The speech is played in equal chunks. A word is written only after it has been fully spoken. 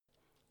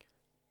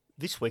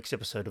This week's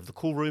episode of The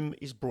Coolroom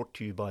is brought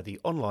to you by the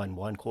online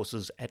wine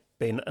courses at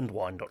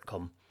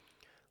benandwine.com.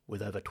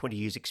 With over 20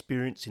 years'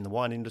 experience in the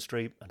wine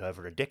industry and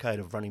over a decade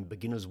of running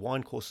beginners'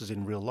 wine courses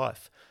in real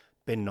life,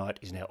 Ben Knight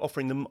is now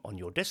offering them on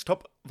your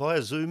desktop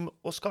via Zoom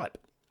or Skype.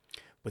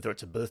 Whether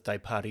it's a birthday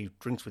party,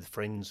 drinks with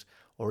friends,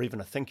 or even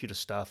a thank you to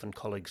staff and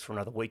colleagues for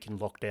another week in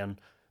lockdown,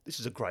 this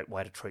is a great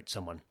way to treat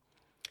someone.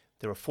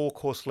 There are 4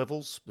 course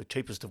levels, the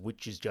cheapest of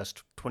which is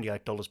just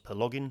 $28 per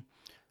login,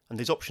 and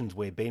there's options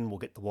where Ben will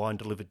get the wine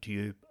delivered to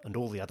you and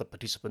all the other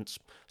participants,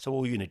 so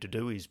all you need to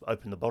do is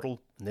open the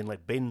bottle and then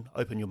let Ben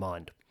open your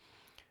mind.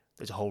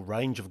 There's a whole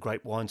range of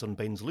great wines on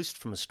Ben's list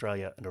from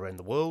Australia and around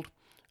the world,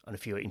 and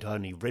if you're into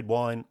only red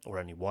wine or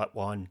only white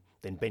wine,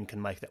 then Ben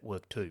can make that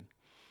work too.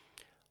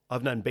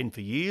 I've known Ben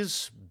for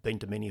years, been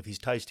to many of his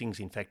tastings.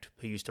 In fact,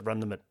 he used to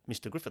run them at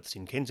Mr. Griffith's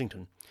in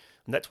Kensington,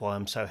 and that's why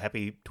I'm so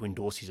happy to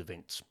endorse his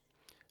events.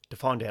 To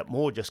find out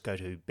more, just go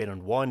to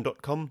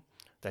benandwine.com.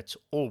 That's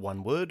all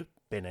one word,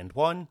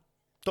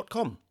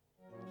 benandwine.com.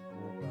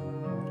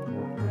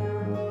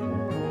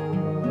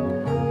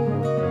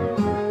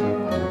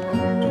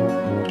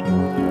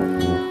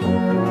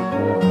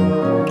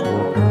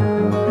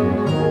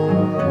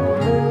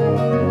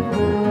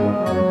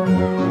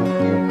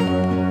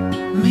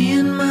 Me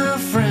and my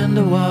friend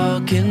are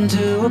walking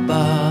to a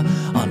bar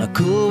on a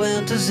cool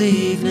winter's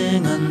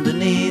evening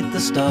underneath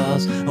the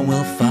stars, and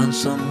we'll find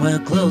somewhere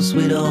close.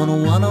 We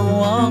don't want to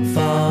walk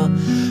far,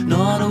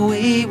 nor do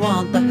we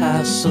want the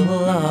hassle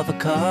of a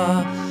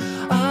car.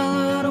 A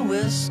lot of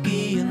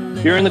whiskey and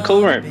You're in the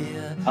cool room.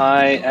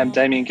 I am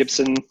Damian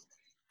Gibson,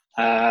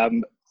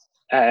 and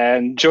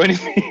joining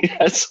me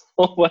as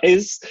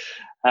always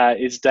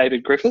is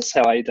David Griffiths.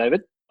 How are you,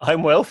 David?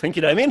 I'm well, thank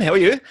you, Damian. How are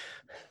you?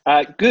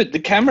 Good. The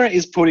camera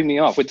is putting me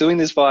off. We're doing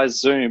this via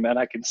Zoom, and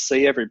I can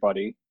see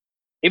everybody,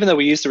 even though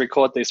we used to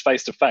record these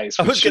face-to-face,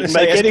 I was which going to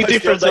shouldn't say, make any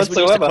difference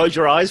whatsoever. Close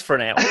your eyes for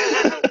an hour.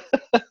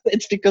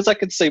 It's because I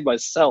can see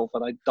myself,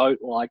 and I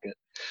don't like it.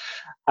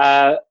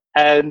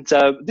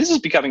 This is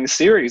becoming a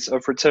series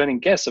of returning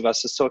guests of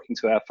us just talking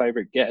to our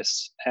favourite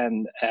guests.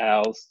 And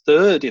our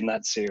third in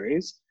that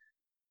series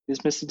is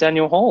Mr.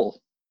 Daniel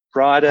Hall,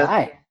 writer,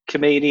 Hi.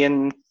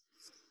 comedian,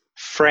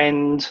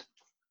 friend,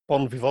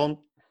 Bon vivant.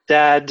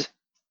 dad.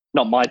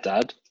 Not my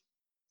dad.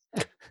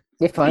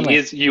 If only.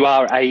 You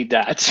are a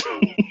dad.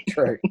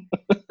 True.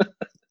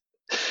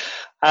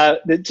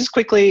 Just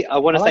quickly, I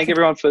want to thank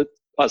everyone for...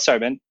 Oh, sorry,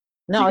 Ben.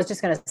 No, I was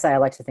just going to say I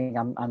like to think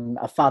I'm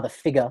a father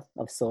figure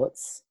of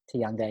sorts to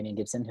young Damian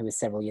Gibson, who is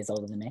several years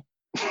older than me.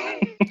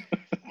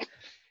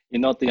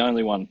 You're not the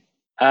only one.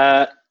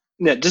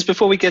 Just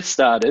before we get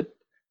started,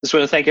 just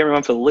want to thank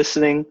everyone for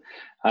listening.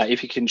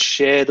 If you can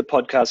share the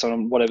podcast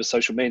on whatever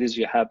social medias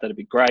you have, that'd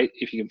be great.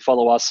 If you can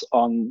follow us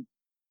on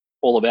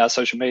all of our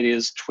social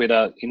medias,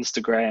 Twitter,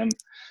 Instagram,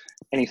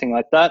 anything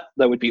like that,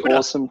 that would be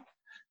awesome.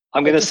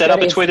 I'm going to set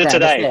up a Twitter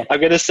today. I'm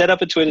going to set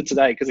up a Twitter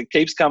today because it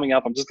keeps coming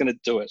up. I'm just going to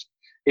do it,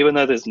 even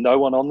though there's no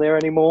one on there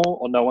anymore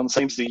or no one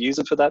seems to use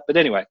it for that. But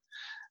anyway.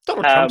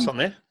 Donald Trump's on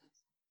there.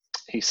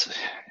 He's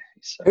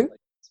so Who?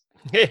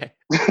 Yeah.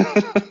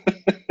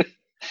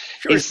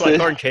 Sure, he's like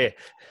orange hair.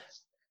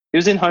 He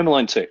was in Home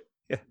Alone too.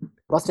 Yeah.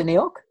 Lost in New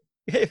York?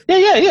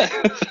 Yeah.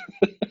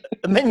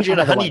 Imagine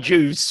a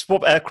honeydew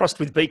crossed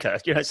with Beaker,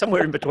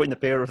 somewhere in between the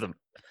pair of them.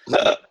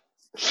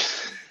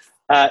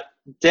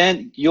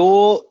 Dan,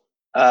 your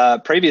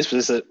previous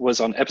visit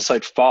was on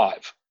episode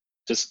 5,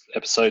 just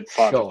episode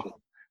 5, Sure.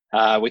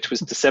 Which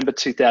was December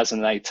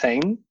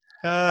 2018. Good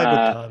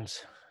times.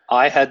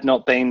 I had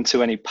not been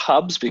to any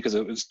pubs because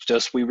it was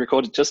we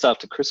recorded just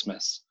after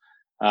Christmas.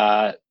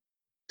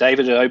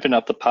 David had opened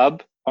up the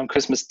pub on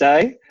Christmas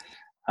Day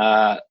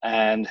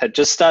and had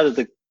just started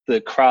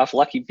the craft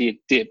Lucky Beer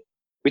dip,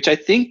 which I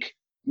think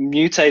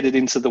mutated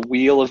into the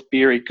wheel of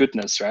beery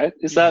goodness, right?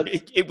 Is that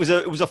it was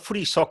a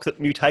footy sock that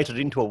mutated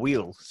into a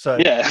wheel, so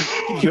yeah,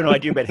 it gives you an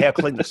idea about how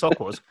clean the sock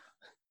was.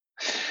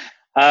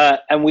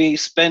 And we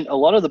spent a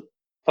lot of the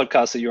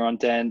podcast that you're on,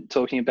 Dan,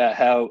 talking about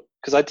how,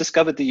 because I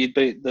discovered that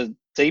the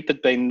Deep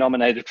had been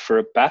nominated for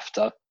a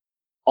BAFTA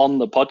on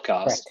the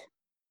podcast. Correct.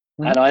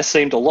 Mm-hmm. And I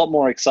seemed a lot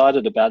more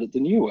excited about it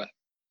than you were.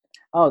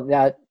 Oh,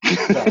 the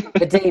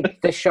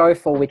Deep, the show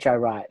for which I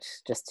write,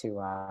 just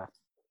to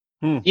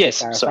yes,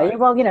 clarify. sorry.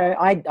 Well,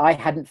 I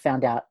hadn't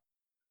found out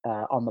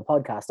on the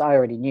podcast. I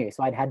already knew,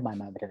 so I'd had my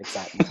moment of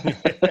excitement.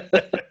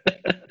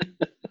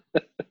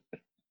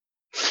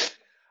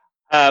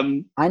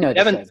 I know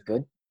the show's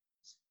good.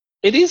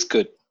 It is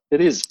good.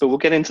 It is, but we'll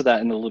get into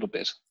that in a little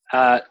bit.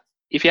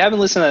 If you haven't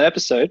listened to that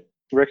episode,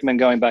 I recommend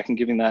going back and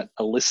giving that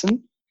a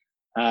listen.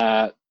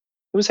 It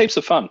was heaps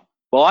of fun.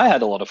 Well, I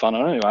had a lot of fun.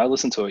 Anyway, I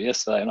listened to it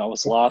yesterday and I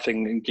was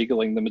laughing and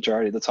giggling the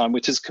majority of the time,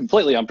 which is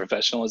completely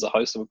unprofessional as a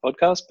host of a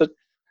podcast. But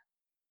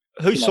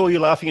who saw you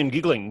laughing and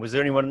giggling? Was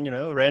there anyone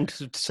around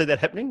to see that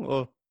happening,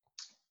 or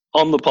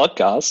on the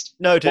podcast?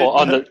 No,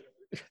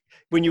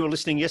 when you were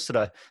listening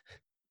yesterday.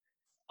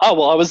 Oh,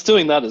 well, I was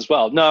doing that as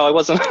well. No, I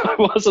wasn't. I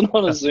wasn't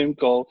on a Zoom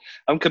call.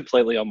 I'm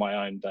completely on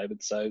my own,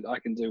 David, so I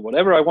can do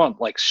whatever I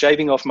want, like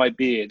shaving off my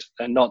beard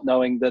and not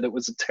knowing that it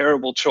was a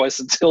terrible choice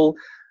until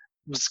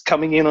was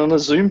coming in on a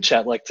Zoom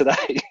chat like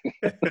today.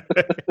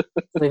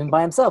 Living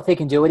by himself, he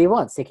can do what he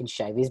wants. He can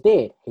shave his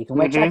beard. He can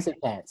wear tracksuit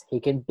pants. He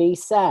can be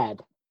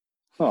sad.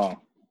 Oh,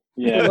 It's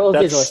yeah. all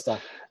his oyster.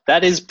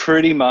 That is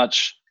pretty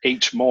much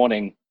each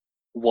morning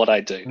what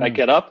I do. I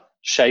get up,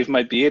 shave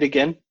my beard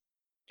again,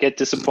 get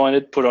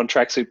disappointed, put on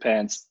tracksuit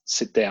pants,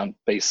 sit down,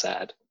 be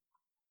sad.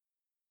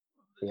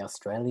 The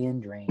Australian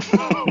dream.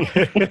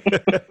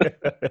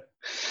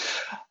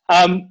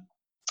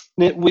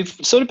 We've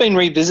sort of been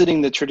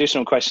revisiting the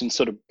traditional questions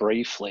sort of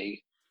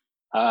briefly.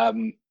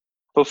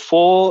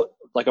 Before,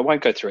 like, I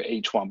won't go through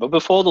each one, but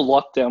before the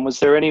lockdown, was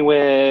there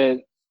anywhere,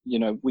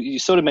 you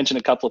sort of mentioned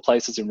a couple of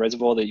places in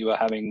Reservoir that you were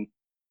having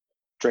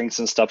drinks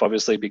and stuff,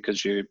 obviously,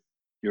 because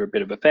you're a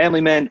bit of a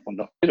family man. Well,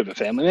 not a bit of a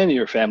family man,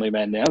 you're a family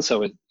man now,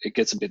 so it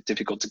gets a bit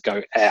difficult to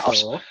go out.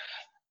 Sure.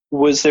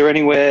 Was there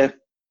anywhere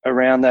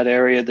around that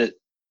area that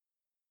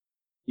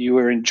you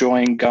were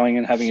enjoying going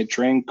and having a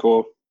drink,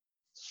 or?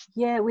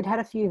 Yeah, we'd had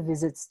a few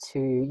visits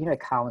to,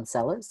 Carlin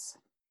Cellars.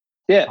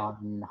 Yeah.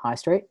 On High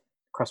Street,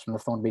 across from the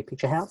Thornbury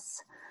Picture House.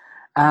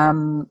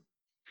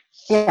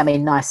 Yeah, I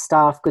mean, nice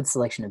staff, good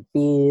selection of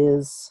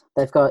beers.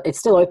 It's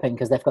still open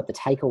because they've got the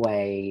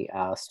takeaway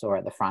store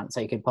at the front,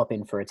 so you can pop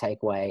in for a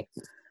takeaway.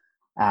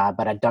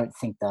 But I don't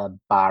think the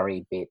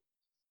bar-y bit,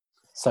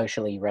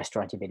 socially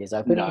restauranty bit is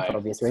open for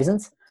obvious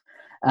reasons.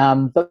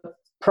 But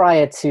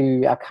prior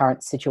to our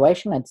current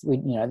situation,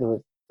 they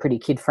were pretty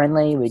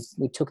kid-friendly.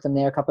 We took them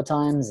there a couple of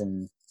times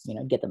and,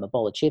 get them a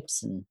bowl of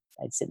chips, and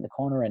they'd sit in the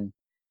corner and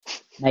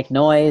make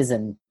noise,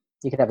 and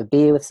you could have a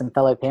beer with some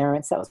fellow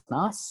parents. That was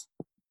nice.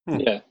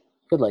 Yeah.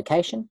 Good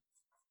location,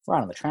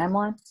 right on the tram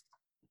line.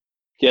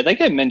 Yeah, they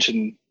get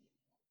mentioned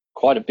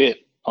quite a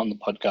bit on the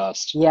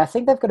podcast. Yeah, I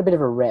think they've got a bit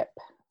of a rep,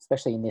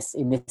 especially in this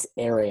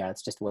area.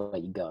 It's just where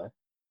you go.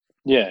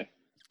 Yeah.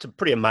 It's a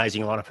pretty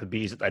amazing lineup of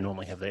beers that they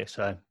normally have there.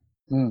 So,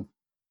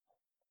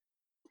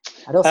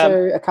 I'd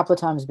also a couple of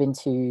times been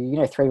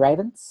to, Three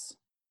Ravens.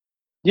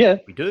 Yeah,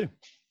 we do.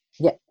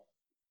 Yeah.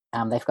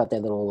 They've got their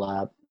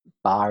little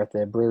bar at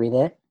the brewery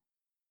there.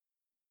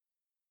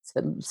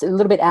 It's a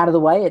little bit out of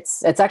the way.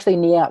 It's actually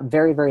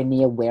very, very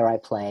near where I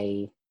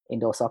play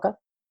indoor soccer,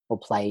 or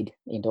played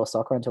indoor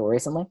soccer until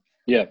recently.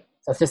 Yeah.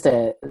 So it's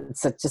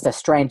just a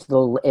strange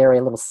little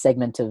area, little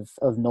segment of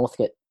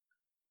Northcote.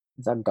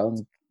 So I'd go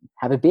and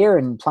have a beer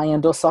and play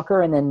indoor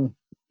soccer, and then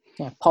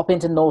pop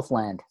into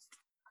Northland.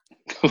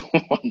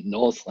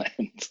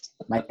 Northland.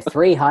 My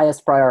 3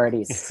 highest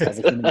priorities as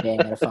a human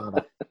being and a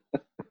father.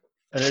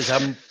 And is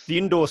the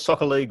indoor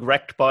soccer league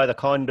racked by the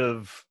kind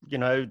of,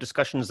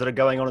 discussions that are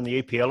going on in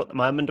the EPL at the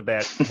moment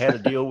about how to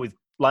deal with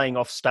laying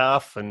off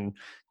staff and,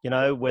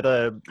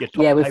 whether your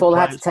top we've all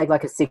had to take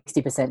like a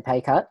 60%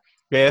 pay cut.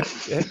 Yeah.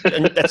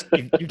 And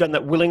you've done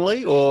that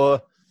willingly, or?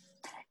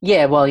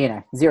 Yeah, well,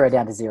 0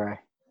 down to 0.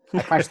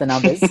 I crunched the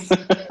numbers.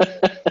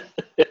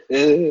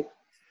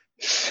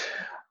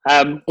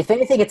 If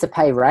anything, it's a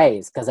pay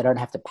raise because I don't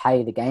have to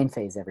pay the game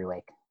fees every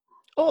week.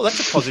 Oh,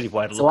 that's a positive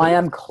way to look So I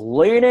am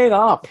cleaning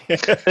up.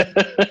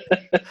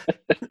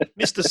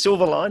 Mr.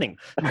 Silver Lining.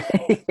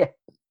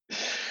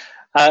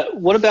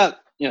 What about,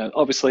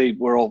 obviously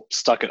we're all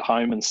stuck at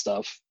home and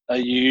stuff. Are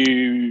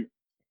you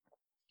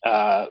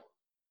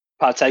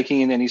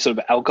partaking in any sort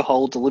of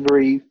alcohol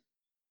delivery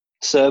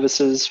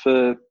services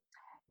for?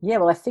 Yeah,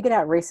 well, I figured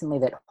out recently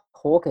that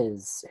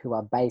hawkers who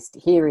are based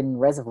here in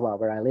Reservoir,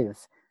 where I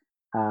live,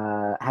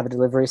 have a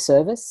delivery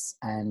service,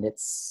 and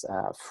it's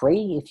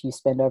free if you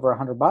spend over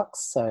 $100.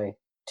 So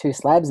 2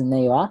 slabs, and there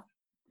you are.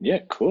 Yeah,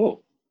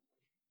 cool.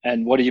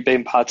 And what have you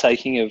been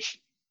partaking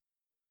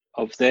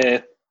of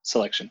their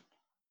selection?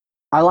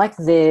 I like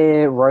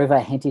their Rover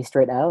Henty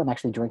Street Ale. I'm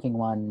actually drinking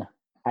one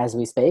as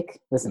we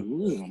speak.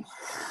 Listen.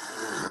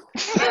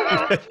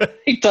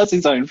 He does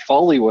his own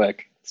Foley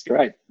work. It's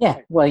great. Yeah,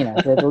 well,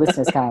 the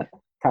listeners can't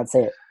see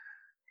it.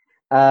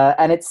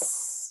 And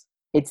it's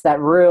that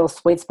real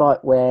sweet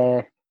spot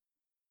where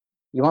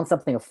you want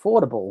something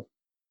affordable,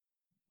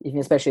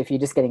 especially if you're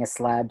just getting a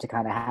slab to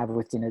kind of have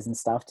with dinners and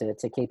stuff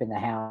to keep in the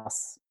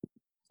house.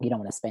 You don't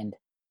want to spend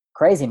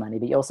crazy money,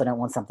 but you also don't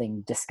want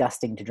something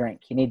disgusting to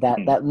drink. You need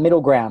that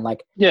middle ground,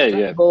 like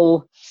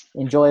drinkable,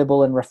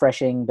 enjoyable and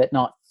refreshing, but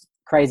not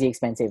crazy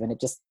expensive. And it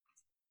just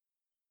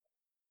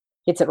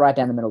hits it right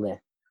down the middle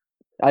there.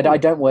 I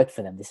don't work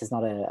for them. This is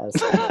not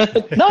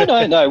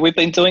a No. We've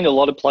been doing a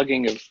lot of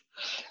plugging of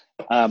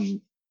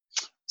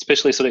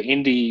especially sort of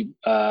indie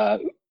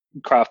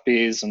craft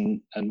beers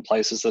and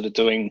places that are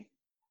doing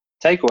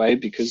takeaway,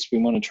 because we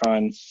want to try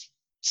and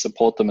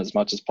support them as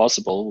much as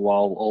possible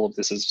while all of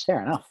this is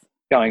fair enough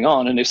going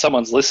on. And if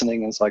someone's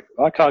listening and it's like,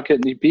 I can't get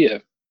any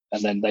beer,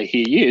 and then they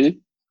hear you,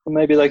 well,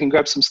 maybe they can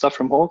grab some stuff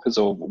from Hawkers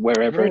or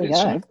wherever it is.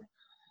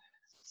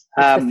 It's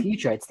the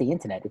future. It's the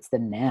internet. It's the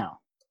now.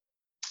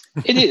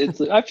 It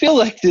is. I feel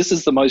like this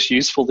is the most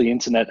useful the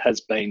internet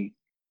has been.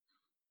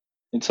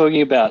 In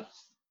talking about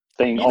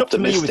being You're optimistic. Not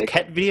familiar with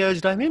cat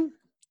videos, Damian?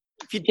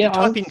 If you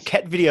type in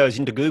cat videos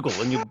into Google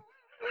and you...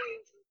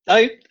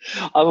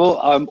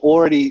 I'm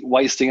already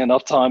wasting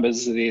enough time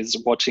as it is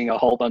watching a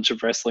whole bunch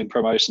of wrestling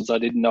promotions I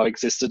didn't know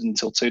existed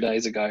until 2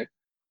 days ago.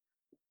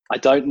 I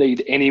don't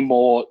need any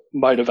more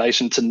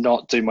motivation to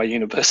not do my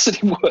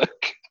university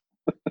work.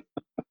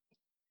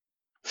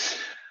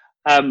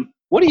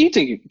 What are you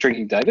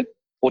drinking, David?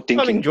 Or I'm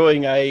dinking?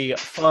 enjoying a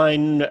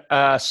fine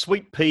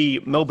sweet pea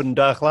Melbourne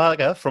dark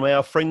lager from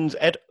our friends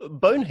at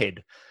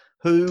Bonehead,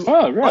 who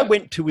I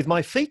went to with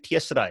my feet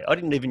yesterday. I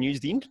didn't even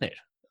use the internet.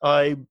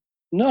 I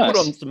put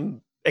on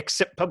some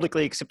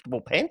publicly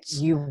acceptable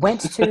pants. You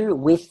went to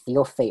with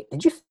your feet.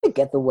 Did you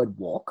forget the word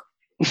walk?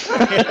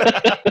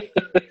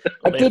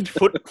 Left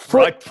foot,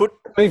 right foot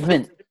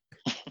movement.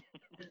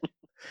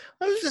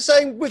 I was just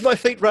saying with my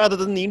feet rather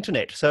than the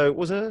internet. So it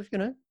was a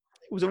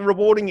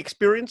rewarding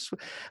experience.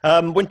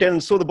 Went down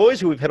and saw the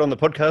boys who we've had on the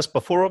podcast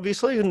before,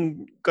 obviously,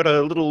 and got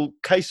a little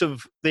case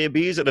of their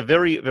beers at a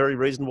very, very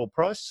reasonable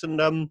price.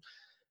 And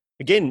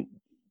again,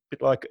 a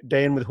bit like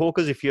Dan with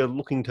Hawkers, if you're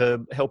looking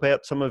to help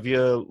out some of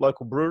your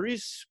local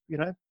breweries,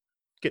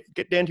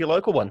 get down to your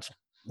local ones.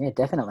 Yeah,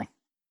 definitely.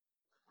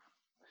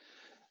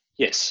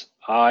 Yes,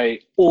 I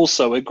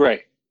also agree.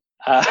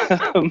 Now,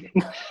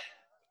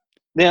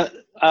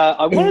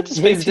 I wanted to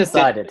speak to you.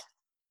 Decided.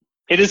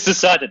 It is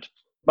decided.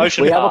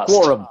 Motion we passed. have a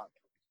quorum.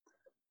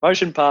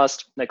 Motion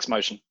passed. Next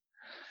motion.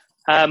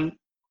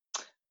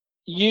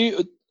 We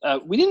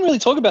didn't really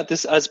talk about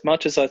this as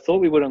much as I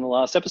thought we would on the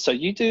last episode.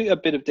 You do a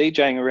bit of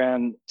DJing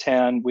around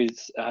town with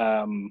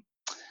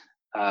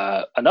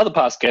another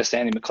past guest,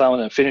 Andy McClellan,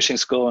 at Finishing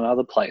School and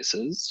other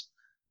places.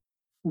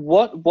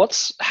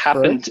 What's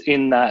happened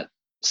in that?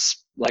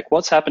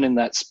 What's happened in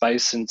that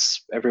space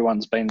since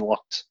everyone's been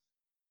locked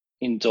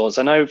indoors?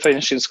 I know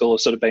Finishing School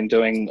have sort of been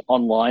doing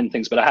online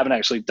things, but I haven't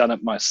actually done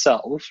it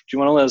myself. Do you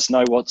want to let us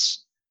know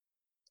what's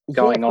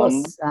going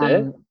on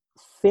there?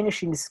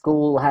 Finishing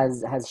School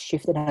has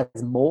shifted, has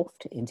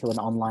morphed into an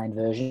online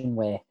version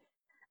where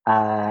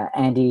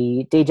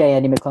DJ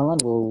Andy McClellan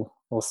will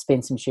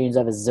spin some tunes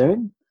over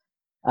Zoom.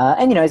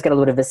 And he's got a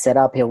little bit of a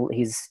setup.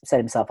 He's set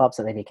himself up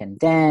so that he can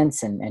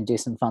dance and do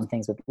some fun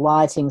things with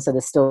lighting. So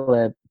there's still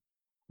a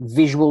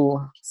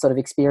visual sort of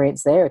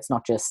experience there. It's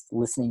not just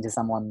listening to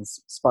someone's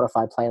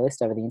Spotify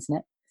playlist over the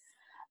internet.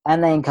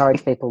 And they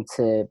encourage people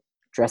to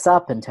dress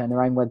up and turn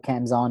their own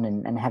webcams on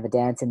and have a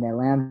dance in their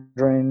lounge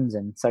rooms.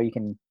 And so you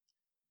can,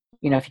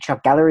 if you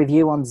chuck gallery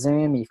view on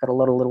Zoom, you've got a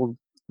lot of little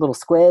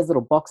squares,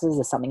 little boxes.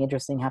 There's something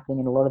interesting happening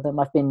in a lot of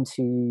them. I've been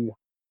to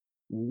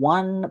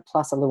one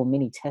plus a little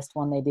mini test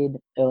one they did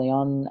early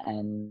on,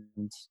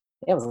 and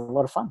it was a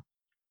lot of fun.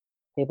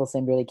 People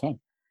seemed really keen.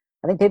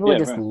 I think people are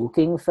just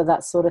looking for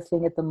that sort of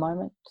thing at the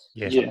moment.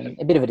 Yeah.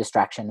 A bit of a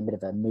distraction, a bit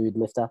of a mood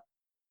lifter.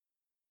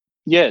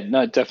 Yeah,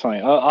 no,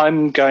 definitely.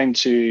 I'm going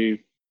to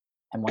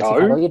and once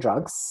you've had all your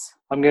drugs,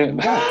 I'm going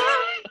to...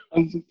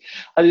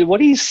 what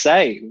do you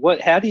say?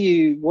 What's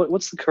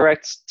the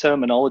correct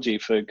terminology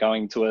for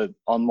going to an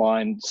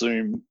online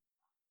Zoom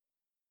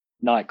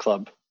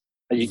nightclub?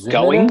 Are you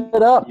zooming going?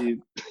 It up.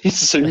 You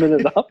zooming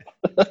it up?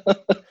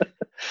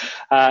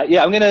 I'm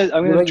gonna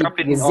drop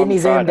in on Zimmy Friday.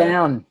 Zoom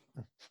down.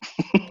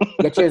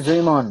 Get your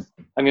Zoom on.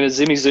 I'm gonna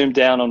Zimmy Zoom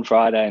down on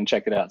Friday and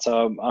check it out.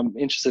 So I'm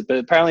interested, but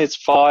apparently it's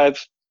 $5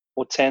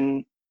 or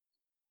 $10,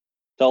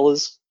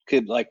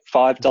 like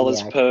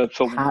 $5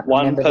 for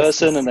one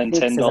person, and then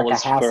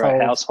 $10 for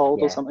a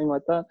household or something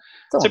like that.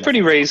 So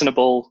pretty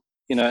reasonable,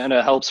 and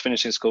it helps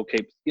Finishing School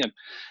keep,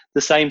 the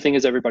same thing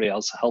as everybody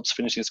else. It helps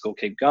Finishing School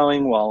keep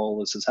going while all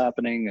this is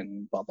happening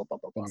and blah, blah, blah,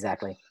 blah, blah.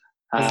 Exactly.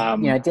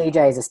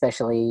 DJs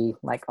especially,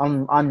 like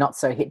I'm not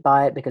so hit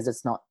by it because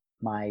it's not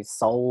my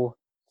sole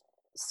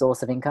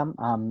source of income.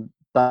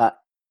 But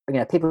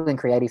people in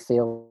creative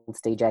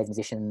fields, DJs,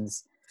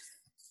 musicians,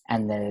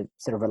 and the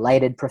sort of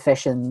related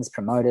professions,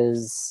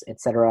 promoters,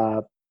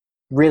 etc.,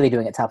 really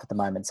doing it tough at the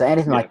moment. So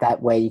anything like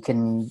that where you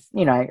can,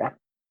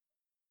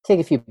 take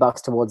a few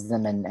bucks towards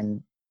them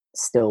and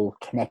still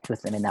connect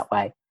with them in that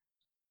way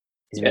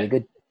is really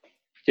good.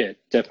 Yeah,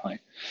 definitely.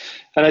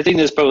 And I think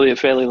there's probably a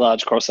fairly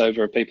large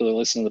crossover of people who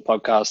listen to the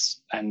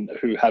podcast and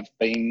who have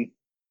been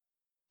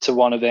to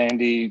one of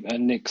Andy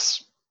and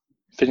Nick's,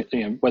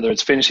 whether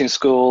it's Finishing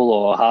School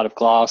or Heart of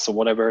Glass or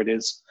whatever it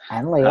is.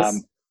 And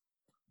Leah's.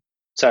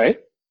 Sorry?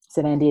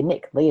 Said Andy and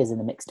Nick. Leah's in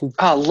the mix too.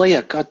 Oh,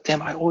 Leah. God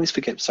damn, I always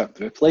forget. Sorry,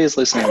 if Leah's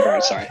listening, I'm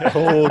very sorry.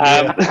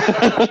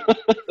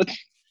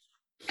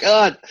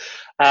 God.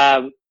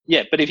 But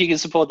if you can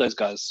support those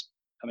guys,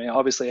 I mean,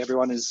 obviously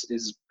everyone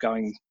is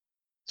going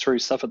through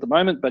stuff at the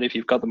moment, but if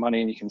you've got the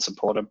money and you can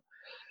support them,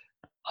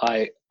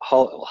 I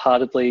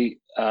wholeheartedly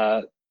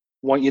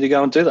want you to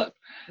go and do that.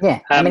 Yeah,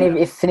 I mean,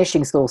 if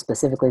Finishing School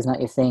specifically is not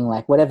your thing,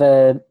 like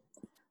whichever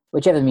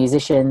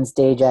musicians,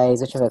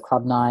 DJs, whichever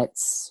club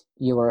nights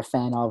you were a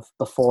fan of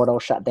before it all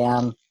shut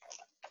down,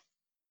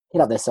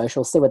 hit up their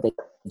socials, see what they're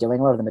doing.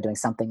 A lot of them are doing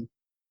something.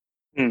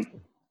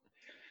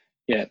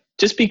 Yeah,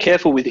 just be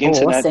careful with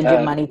internet. Or send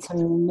your money to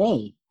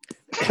me.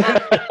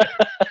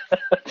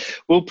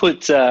 We'll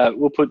put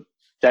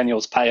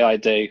Daniel's pay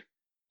ID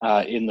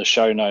in the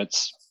show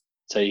notes,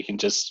 so you can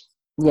just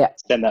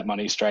send that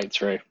money straight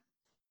through.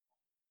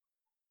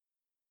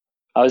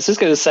 I was just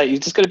going to say, you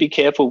just got to be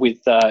careful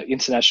with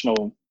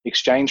international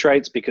exchange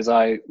rates, because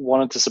I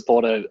wanted to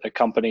support a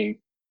company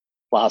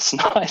last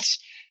night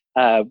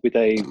with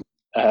a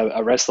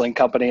wrestling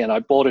company, and I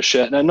bought a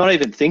shirt, and I'm not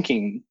even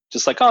thinking,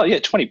 just like, oh yeah,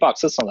 $20,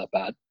 that's not that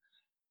bad.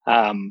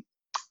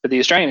 But the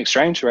Australian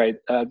exchange rate,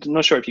 I'm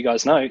not sure if you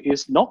guys know,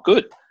 is not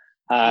good.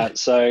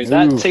 So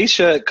that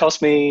T-shirt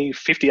cost me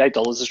 $58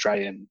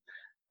 Australian.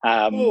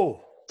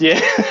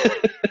 Yeah.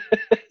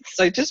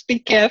 So just be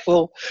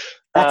careful.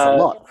 That's a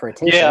lot for a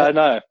T-shirt. Yeah, I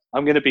know.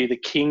 I'm going to be the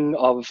king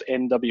of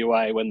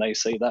NWA when they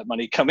see that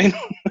money come in.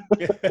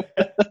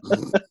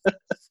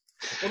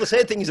 Well, the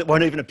sad thing is it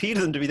won't even appear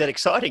to them to be that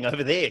exciting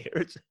over there.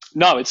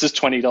 No, it's just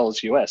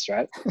 $20 US,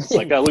 right? It's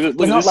like, look at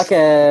this.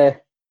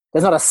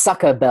 There's not a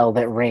sucker bell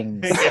that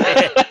rings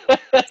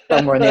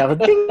somewhere in the other.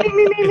 Ding, ding,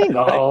 ding, ding, ding.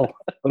 Oh,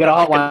 we got a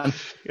hot one.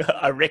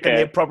 I reckon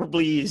there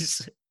probably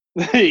is.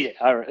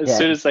 As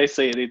soon as they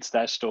see an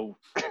international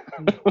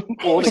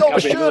we sold a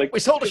shirt. We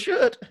sold a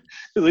shirt.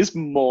 This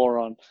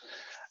moron.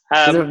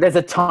 There's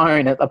a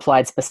tone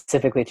applied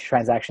specifically to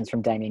transactions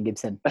from Damian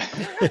Gibson.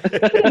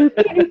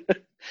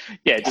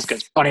 Yeah, it just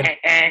goes when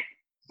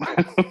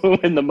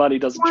the money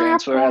doesn't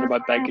transfer out of my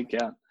bank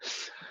account.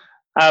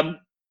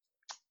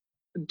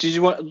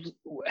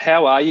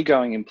 How are you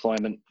going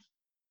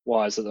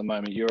employment-wise at the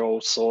moment? You're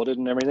all sorted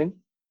and everything?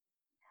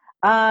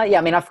 Yeah,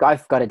 I mean, I've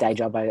got a day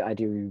job. I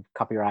do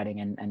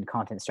copywriting and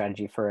content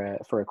strategy for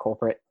a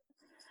corporate,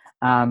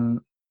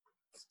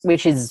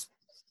 which is,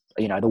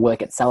 the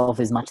work itself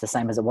is much the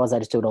same as it was. I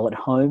just do it all at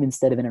home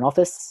instead of in an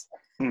office.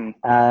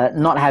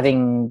 Not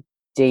having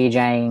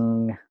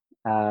DJing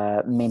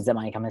means that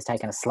my income has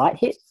taken a slight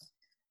hit.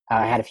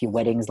 I had a few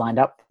weddings lined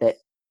up that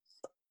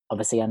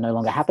obviously are no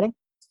longer happening.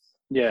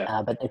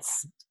 Yeah. But a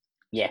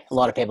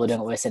lot of people are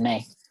doing it worse than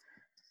me.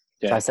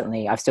 Yeah. So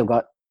I've still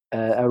got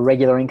a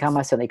regular income.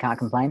 I certainly can't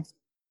complain.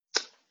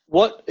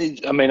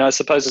 I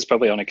suppose it's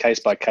probably on a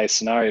case-by-case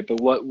scenario, but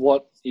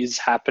what is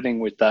happening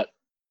with that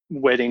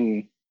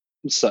wedding,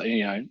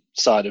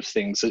 side of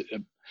things?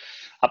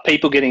 Are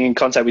people getting in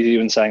contact with you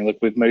and saying, look,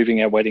 we're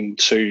moving our wedding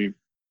to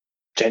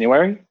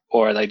January?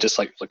 Or are they just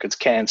like, look, it's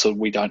cancelled,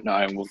 we don't know,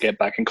 and we'll get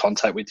back in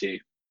contact with you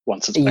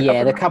once it's back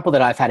up? The couple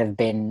that I've had have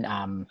been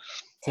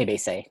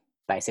TBC,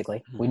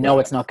 basically. We know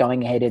it's not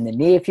going ahead in the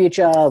near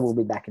future. We'll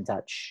be back in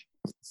touch,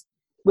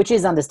 which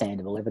is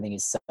understandable. Everything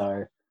is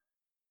so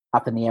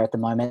up in the air at the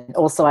moment.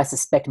 Also, I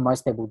suspect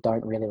most people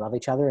don't really love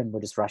each other and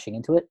we're just rushing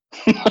into it.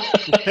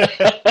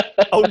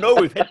 Oh, no,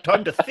 we've had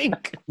time to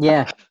think.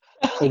 Yeah,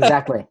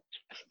 exactly.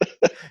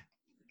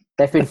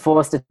 They've been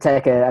forced to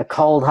take a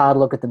cold, hard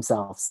look at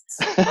themselves /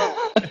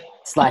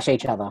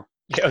 each other.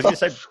 Yeah, I was going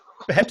to say,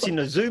 perhaps in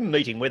a Zoom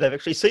meeting where they've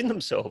actually seen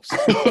themselves.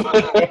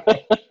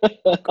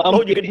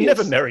 Lord, you could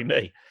never marry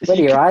me. Where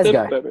do your eyes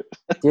go? Do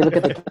you look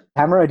at the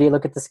camera or do you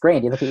look at the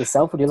screen? Do you look at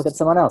yourself or do you look at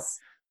someone else?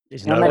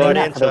 There's no right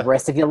answer. For the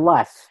rest of your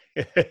life.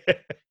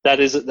 That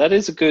is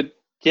a good,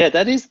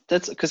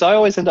 that's because I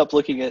always end up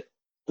looking at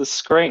the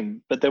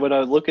screen, but then when I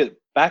look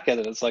back at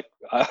it, it's like,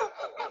 I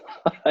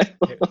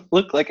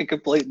look like a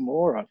complete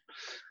moron.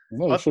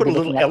 Yeah, I've put a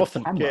little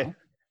elephant. Yeah.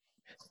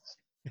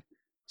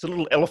 It's a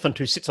little elephant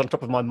who sits on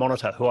top of my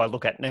monitor who I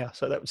look at now.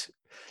 So is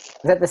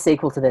that the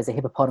sequel to There's a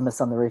Hippopotamus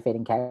on the Roof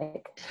Eating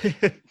Cake?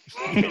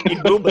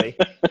 It will be.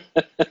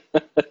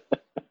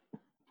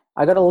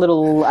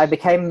 I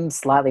became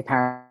slightly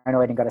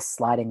paranoid and got a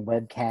sliding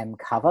webcam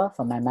cover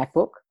for my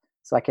MacBook.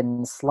 So I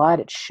can slide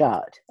it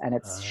shut and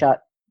it's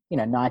shut,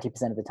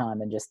 90% of the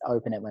time and just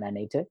open it when I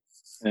need to.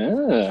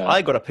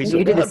 I got a piece of cardboard.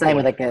 You did the same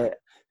with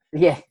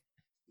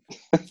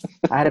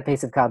I had a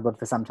piece of cardboard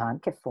for some time,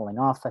 kept falling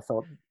off. I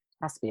thought, there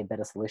has to be a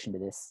better solution to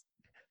this.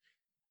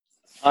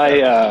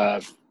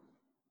 I'm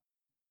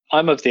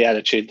of the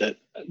attitude that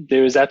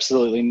there is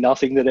absolutely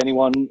nothing that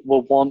anyone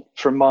will want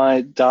from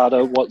my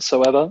data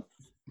whatsoever.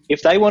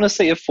 If they want to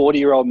see a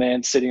 40-year-old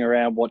man sitting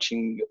around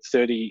watching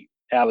 30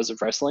 hours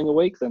of wrestling a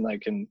week, then they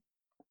can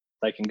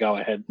go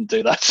ahead and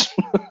do that.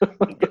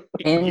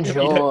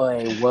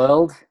 Enjoy,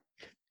 world.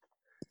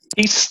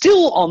 He's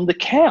still on the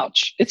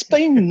couch. It's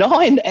been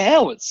 9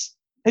 hours.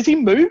 Has he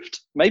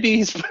moved? Maybe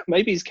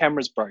his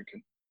camera's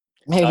broken.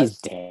 Maybe he's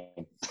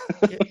dead.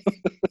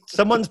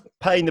 Someone's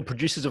paying the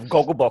producers of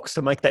Gogglebox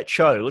to make that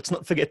show. Let's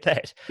not forget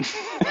that.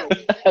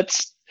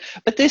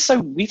 But they're so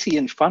witty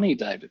and funny,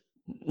 David.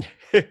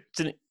 It's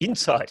an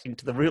insight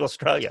into the real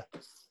Australia.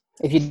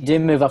 If you do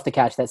move off the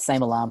couch, that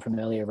same alarm from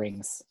earlier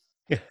rings.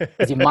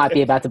 Because you might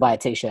be about to buy a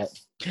T-shirt.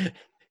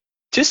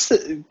 Just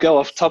to go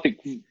off topic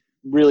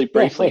really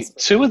briefly, yeah,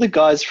 two of the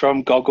guys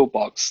from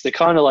Gogglebox, they're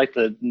kind of like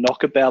the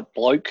knockabout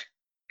bloke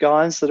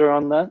guys that are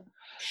on that.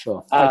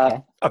 Sure.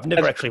 Okay. I've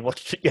never actually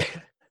watched it yet.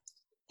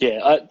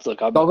 Yeah,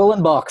 I'm Goggle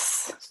and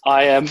Box.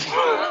 I am.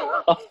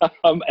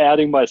 I'm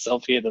outing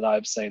myself here that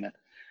I've seen it.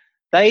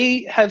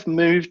 They have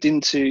moved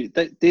into.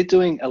 They're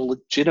doing a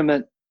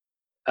legitimate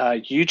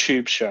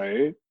YouTube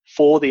show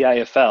for the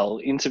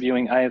AFL,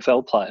 interviewing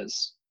AFL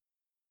players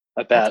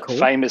about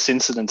famous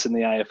incidents in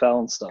the AFL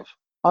and stuff.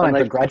 I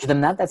don't begrudge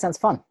them that. That sounds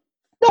fun.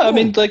 No, I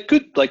mean,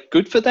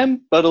 good for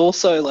them, but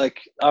also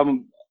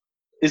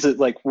is it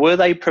were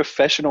they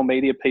professional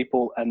media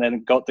people and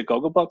then got the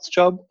Gogglebox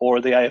job, or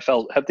have the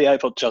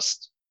AFL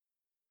just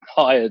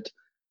hired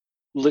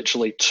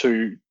literally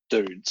two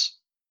dudes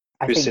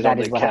I who think sit on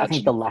that is their what I couch.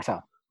 think the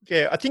latter.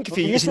 Yeah, I think if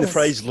Well, you're this using the is-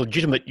 phrase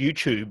legitimate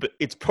YouTube,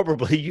 it's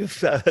probably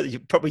you've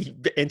probably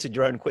answered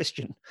your own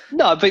question.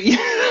 No, but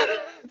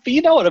but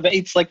you know what I mean?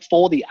 It's like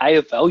for the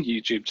AFL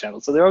YouTube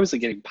channel, so they're obviously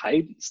getting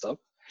paid and stuff.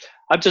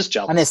 I'm just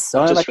jealous. And there's so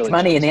I'm just much really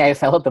money in the jealous.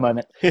 AFL at the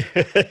moment.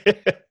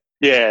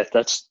 Yeah,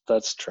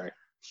 that's true.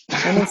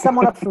 I mean,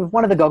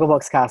 one of the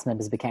Gogglebox cast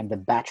members became the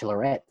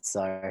Bachelorette,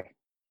 so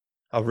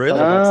Oh, really?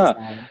 Gogglebox is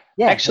now,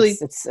 yeah, Actually-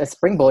 it's a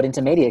springboard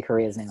into media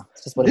careers now.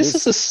 It's just what This it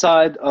is a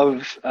side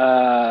of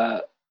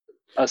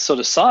a sort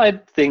of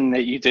side thing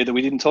that you do that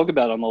we didn't talk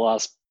about on the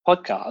last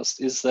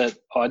podcast. Is that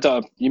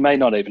you may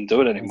not even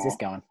do it Where's anymore. this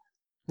going?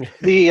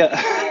 The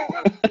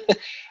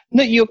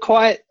no, you're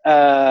quite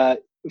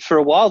for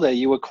a while there.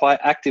 You were quite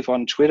active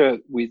on Twitter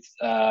with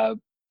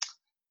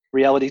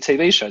reality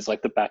TV shows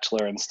like The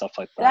Bachelor and stuff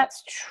like that.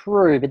 That's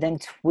true, but then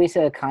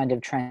Twitter kind of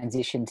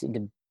transitioned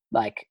into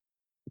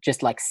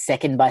just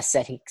second by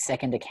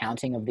second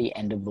accounting of the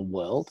end of the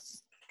world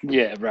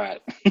Yeah,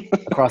 right.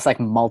 across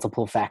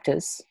multiple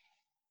factors.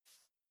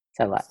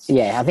 So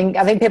yeah, I think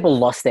people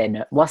lost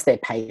their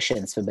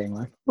patience for being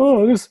like,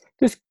 oh,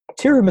 this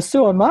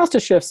tiramisu on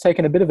MasterChef's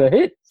taken a bit of a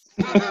hit.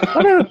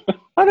 I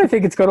don't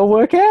think it's going to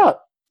work out.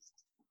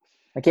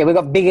 Okay, we've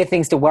got bigger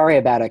things to worry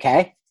about.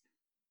 Okay.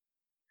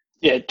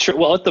 Yeah, true.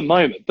 Well, at the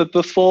moment, but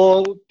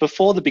before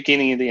the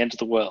beginning of the end of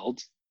the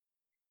world,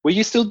 were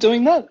you still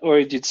doing that, or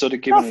did you sort of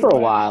give Not it for a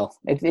away? while.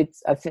 I think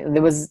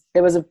there was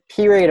a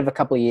period of a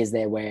couple of years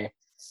there where,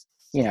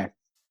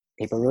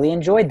 people really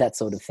enjoyed that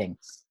sort of thing.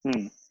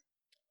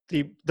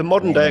 The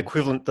modern day Yeah.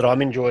 equivalent that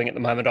I'm enjoying at the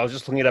moment, I was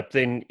just looking it up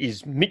then,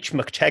 is Mitch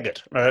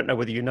McTaggart. I don't know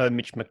whether you know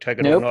Mitch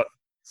McTaggart Nope. or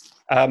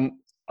not.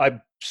 I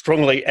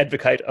strongly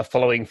advocate a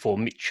following for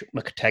Mitch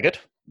McTaggart.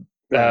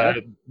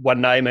 Right. One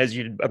name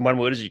one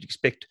word as you'd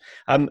expect.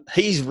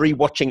 He's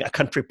rewatching A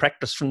Country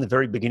Practice from the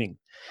very beginning.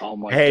 Oh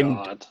my And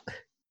god.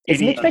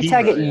 Is Mitch That's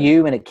McTaggart brilliant.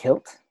 you in a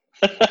kilt?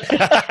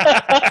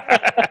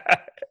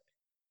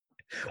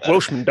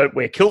 Welshmen don't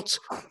wear kilts.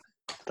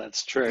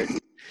 That's true.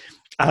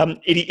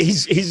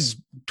 His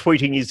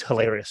tweeting is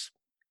hilarious.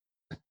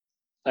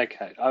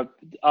 Okay,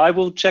 I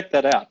will check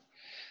that out.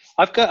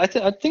 I've got.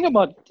 I think I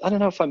might. I don't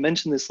know if I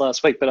mentioned this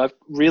last week, but I've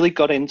really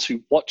got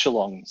into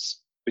watch-alongs,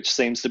 which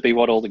seems to be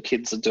what all the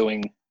kids are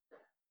doing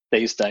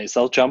these days.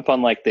 They'll jump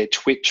on their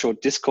Twitch or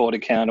Discord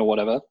account or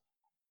whatever,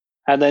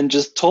 and then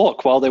just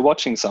talk while they're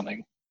watching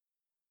something.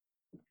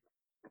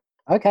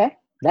 Okay,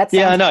 that sounds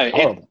Yeah, I know.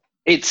 horrible.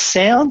 It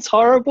sounds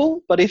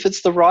horrible, but if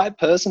it's the right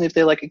person, if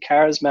they're a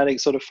charismatic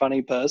sort of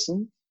funny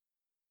person,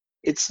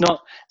 it's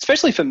not.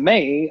 Especially for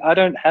me, I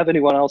don't have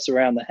anyone else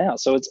around the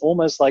house, so it's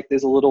almost like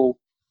there's a little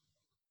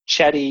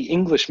chatty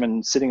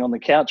Englishman sitting on the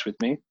couch with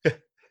me,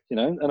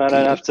 and I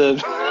don't have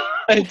to.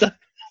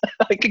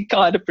 I can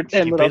kind of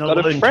pretend You've that been I've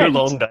got a alone friend. too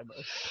long, Damo.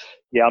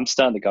 Yeah, I'm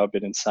starting to go a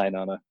bit insane,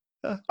 aren't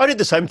I? I did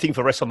the same thing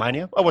for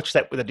WrestleMania. I watched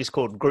that with a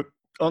Discord group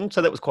on,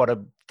 so that was quite a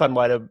fun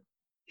way to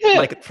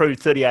make it through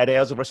 38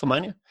 hours of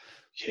WrestleMania.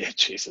 Yeah,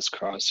 Jesus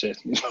Christ. Yeah.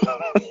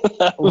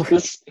 That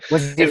was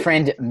Was your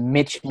friend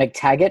Mitch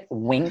McTaggart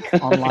wink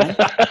online?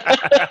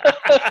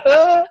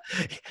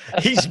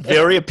 He's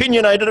very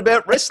opinionated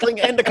about wrestling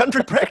and A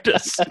Country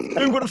Practice.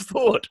 Who would have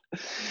thought?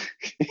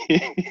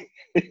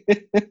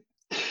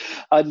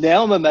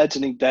 Now I'm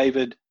imagining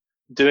David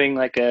doing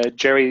a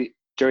Jerry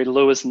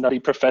Lewis Nutty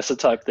Professor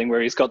type thing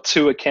where he's got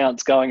two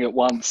accounts going at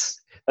once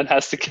and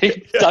has to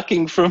keep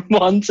ducking from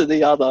one to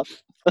the other.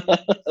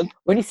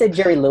 When you said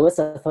Jerry Lewis,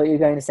 I thought you were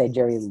going to say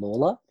Jerry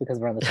Lawler because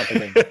we're on the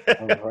topic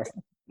of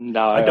wrestling.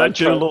 No, I don't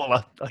do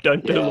Lawler. I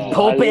don't do Yeah. Lawler.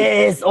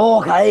 Puppies!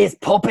 Oh, guys,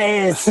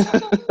 puppies!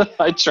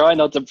 I try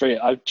not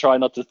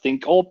to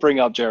think or bring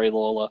up Jerry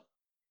Lawler.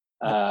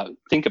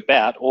 Think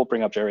about or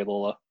bring up Jerry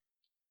Lawler.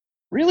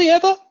 Really,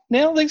 ever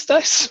now these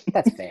days?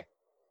 That's fair.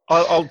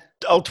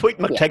 I'll tweet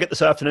McTaggart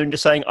this afternoon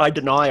just saying I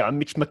deny I'm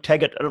Mitch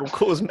McTaggart, and it'll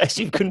cause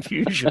massive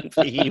confusion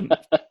for him.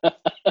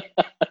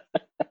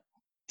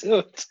 Do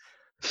it.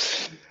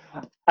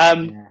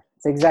 Yeah.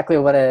 It's exactly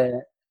what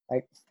a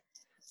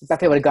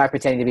guy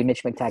pretending to be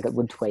Mitch McTaggart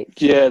would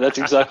tweet. Yeah, that's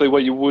exactly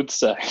what you would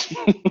say.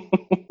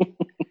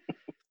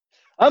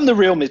 I'm the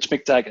real Mitch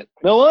McTaggart.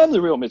 No, I'm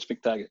the real Mitch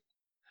McTaggart.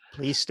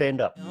 Please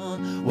stand up.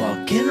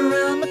 Walking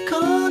around the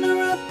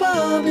corner, a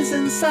pub is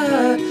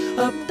inside.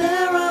 Up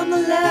there on the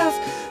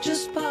left,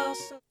 just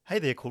past. Hey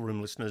there,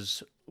 Coolroom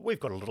listeners. We've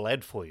got a little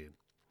ad for you.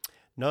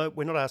 No,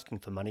 we're not asking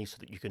for money so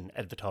that you can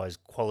advertise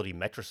quality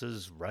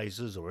mattresses,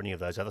 razors, or any of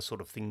those other sort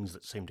of things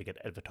that seem to get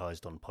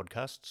advertised on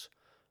podcasts.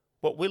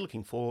 What we're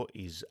looking for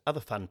is other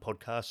fun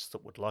podcasts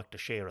that would like to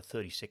share a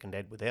 30-second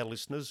ad with our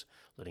listeners,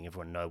 letting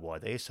everyone know why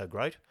they're so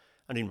great,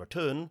 and in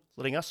return,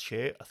 letting us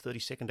share a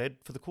 30-second ad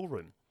for the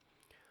Coolroom.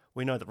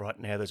 We know that right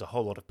now there's a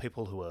whole lot of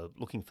people who are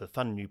looking for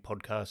fun new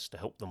podcasts to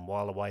help them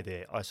while away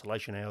their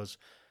isolation hours.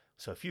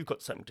 So if you've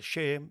got something to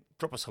share,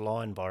 drop us a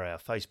line via our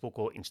Facebook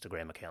or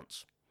Instagram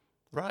accounts.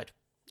 Right,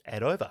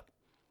 ad over.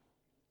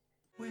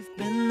 We've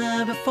been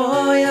there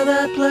before, yeah,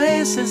 that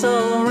place is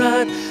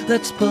alright.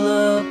 Let's pull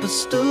up a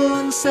stool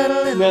and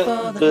settle in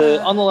for the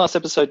night. On the last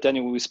episode,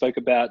 Daniel, we spoke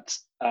about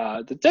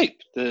The Deep,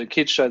 the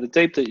kids show The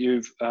Deep that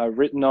you've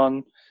written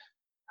on.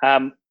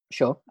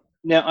 Sure.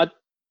 Now,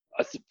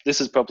 this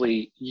is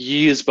probably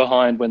years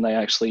behind when they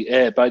actually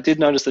air, but I did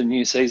notice the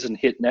new season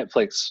hit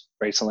Netflix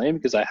recently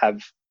because I have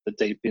The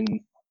Deep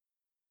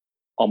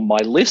on my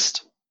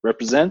list,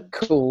 represent.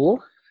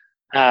 Cool.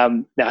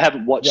 Now, I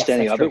haven't watched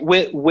any that's of true.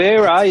 it.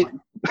 Where are you?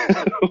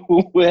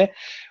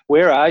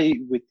 where are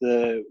you with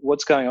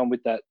what's going on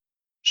with that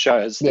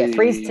show? 3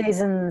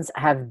 seasons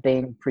have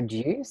been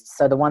produced.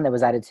 So the one that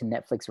was added to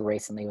Netflix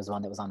recently was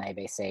one that was on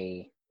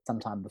ABC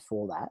sometime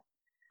before that.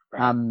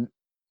 Right.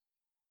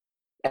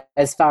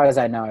 As far as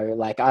I know,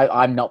 like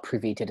I'm not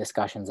privy to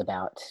discussions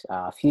about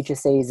future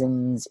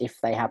seasons, if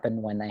they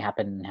happen, when they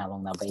happen, how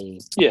long they'll be,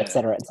 et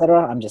cetera, et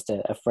cetera. I'm just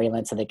a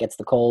freelancer that gets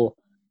the call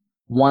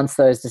once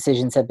those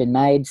decisions have been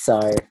made. So,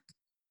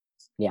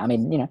 yeah, I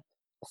mean,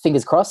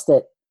 fingers crossed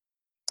that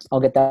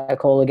I'll get that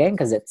call again,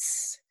 because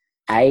it's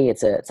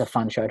a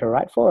fun show to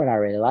write for, and I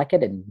really like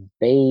it, and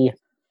B,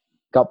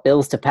 got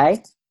bills to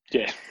pay.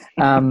 Yeah.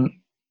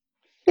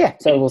 Yeah,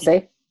 so we'll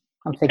see.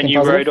 I'm thinking and you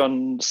positive. wrote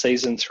on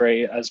season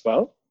 3 as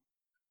well?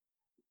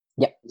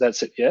 Yep.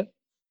 That's it, yeah?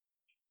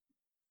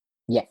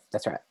 Yeah,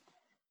 that's right.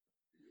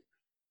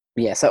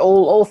 Yeah, so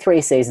all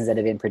 3 seasons that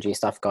have been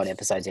produced, I've got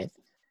episodes in,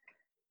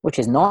 which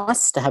is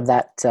nice to have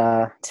that,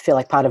 to feel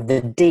like part of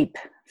the Deep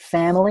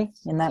family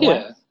in that way.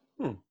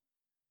 Yeah.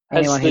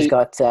 Anyone who's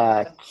got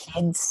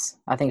kids,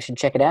 I think should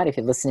check it out if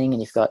you're listening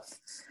and you've got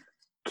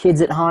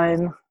kids at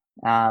home,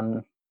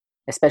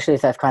 especially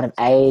if they've kind of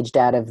aged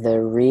out of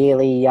the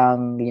really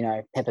young,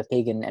 Peppa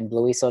Pig and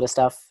Bluey sort of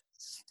stuff.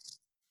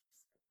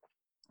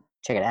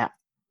 Check it out.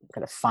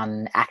 Got a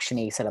fun,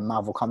 action-y sort of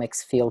Marvel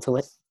Comics feel to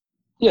it.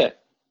 Yeah.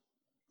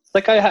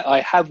 Like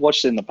I have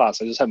watched it in the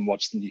past. I just haven't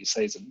watched the new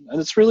season,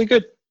 and it's really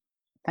good.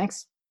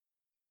 Thanks.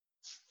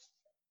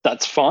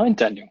 That's fine,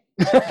 Daniel.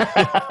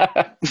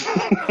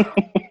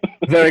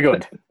 Very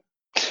good.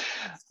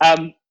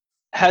 I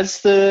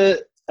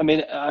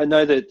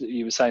know that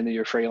you were saying that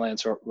you're a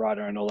freelance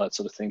writer and all that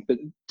sort of thing, but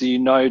do you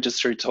know,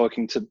 just through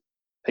talking to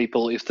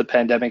people, if the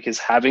pandemic is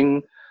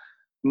having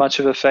much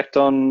of an effect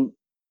on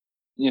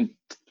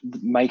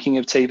making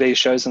of TV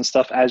shows and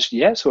stuff as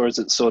yet, or is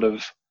it sort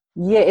of...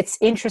 Yeah, it's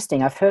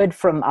interesting. I've heard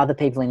from other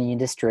people in the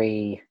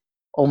industry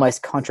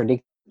almost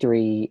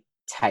contradictory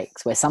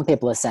takes, where some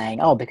people are saying,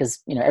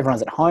 because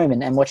everyone's at home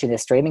and watching their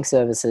streaming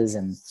services,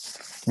 and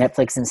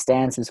Netflix and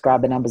Stan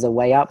subscriber numbers are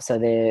way up, so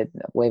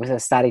we're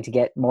starting to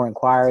get more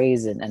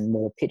inquiries and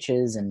more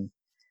pitches, and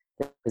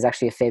there's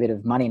actually a fair bit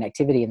of money and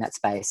activity in that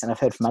space. And I've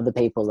heard from other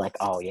people like,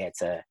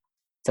 it's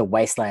a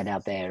wasteland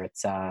out there.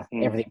 It's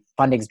everything,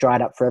 funding's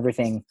dried up for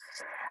everything.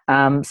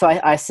 So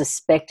I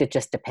suspect it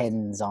just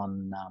depends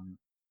on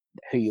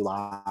who you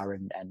are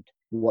and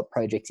what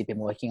projects you've been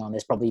working on.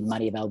 There's probably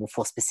money available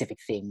for specific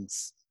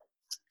things,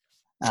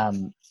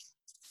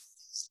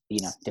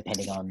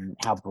 depending on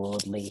how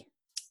broadly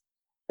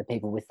the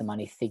people with the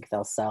money think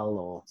they'll sell,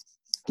 or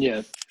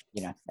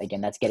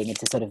again, that's getting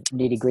into sort of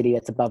nitty gritty.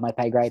 That's above my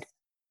pay grade.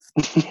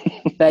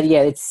 But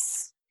yeah,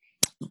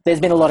 there's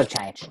been a lot of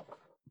change,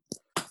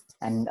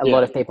 and a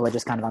lot of people are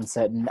just kind of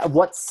uncertain.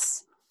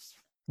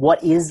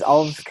 What is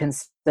of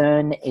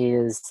concern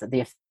is the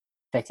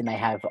effect it may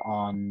have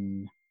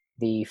on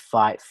the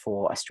fight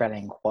for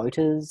Australian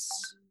quotas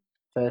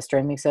for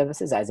streaming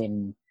services, as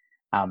in,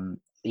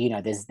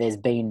 there's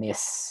been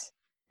this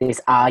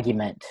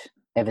argument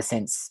ever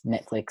since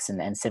Netflix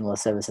and similar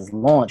services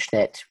launched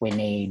that we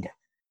need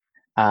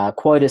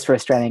quotas for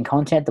Australian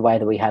content the way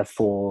that we have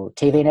for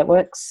TV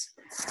networks.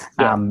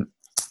 Yeah.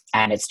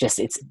 And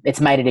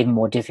it's made it even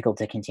more difficult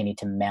to continue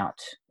to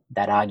mount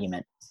that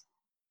argument.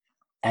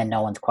 And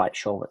no one's quite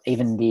sure,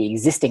 even the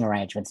existing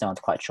arrangements, no one's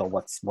quite sure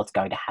what's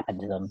going to happen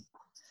to them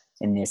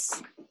in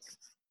this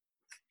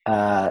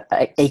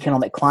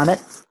economic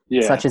climate,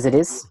 such as it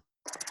is.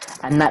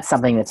 And that's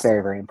something that's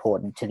very, very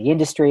important to the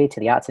industry, to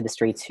the arts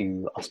industry,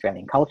 to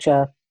Australian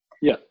culture.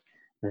 Yeah.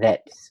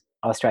 That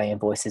Australian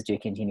voices do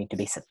continue to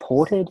be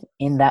supported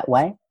in that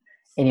way.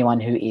 Anyone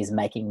who is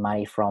making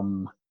money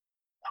from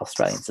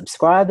Australian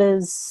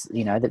subscribers,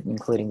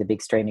 including the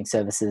big streaming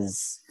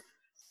services,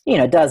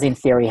 does in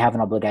theory have an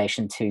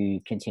obligation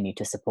to continue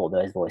to support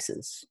those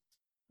voices.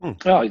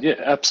 Oh yeah,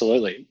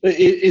 absolutely.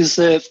 Is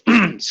there,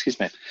 excuse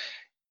me,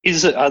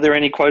 are there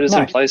any quotas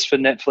in place for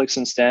Netflix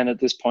and Stan at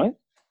this point?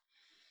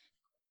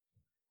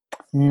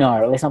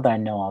 No, at least not that I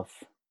know of.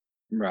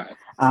 Right.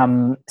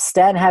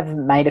 Stan have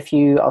made a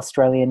few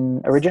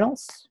Australian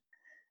originals,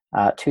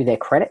 to their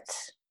credit.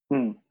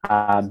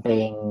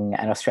 Being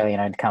an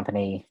Australian-owned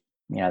company,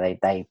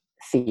 they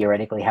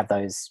theoretically have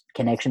those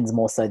connections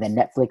more so than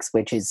Netflix,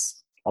 which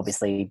is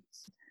obviously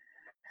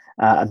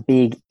a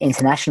big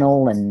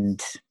international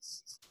and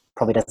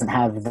probably doesn't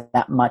have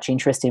that much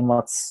interest in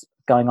what's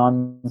going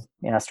on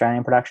in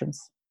Australian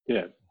productions.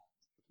 Yeah.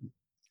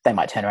 They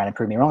might turn around and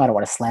prove me wrong. I don't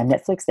want to slam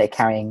Netflix. They're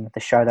carrying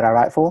the show that I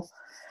write for.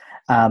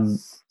 I'm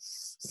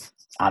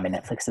a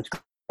Netflix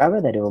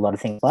Australia. They do a lot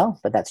of things well,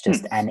 but that's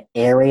just an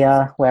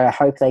area where I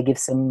hope they give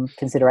some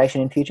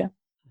consideration in future.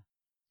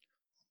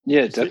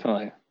 Yeah,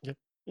 definitely.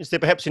 Is there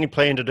perhaps any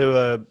plan to do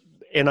a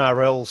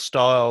NRL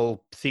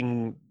style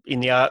thing in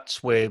the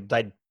arts where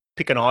they'd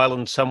pick an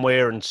island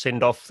somewhere and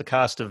send off the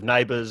cast of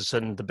Neighbours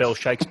and the Bell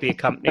Shakespeare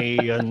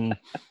Company and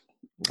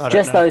I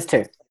don't know. Those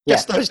two.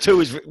 Just those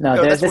two is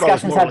no. The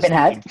discussions have been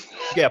had.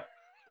 Yeah,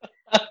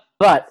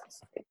 but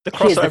the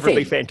crossover would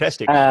be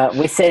fantastic.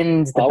 We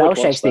send the Bell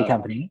Shakespeare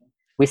Company.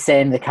 We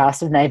send the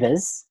cast of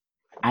Neighbours,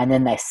 and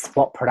then they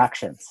swap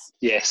productions.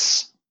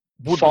 Yes,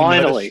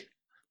 finally.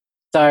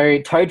 So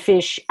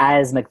Toadfish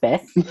as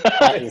Macbeth,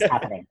 that is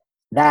happening.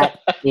 That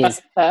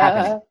is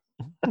happening.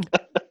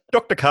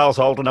 Dr. Carl's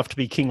old enough to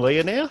be King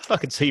Lear now. I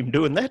could see him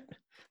doing that.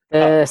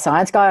 The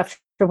science guy of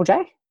Triple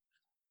J?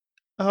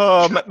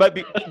 Oh,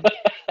 maybe.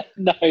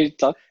 No,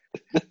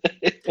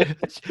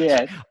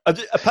 yeah.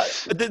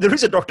 There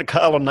is a Dr.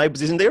 Carl on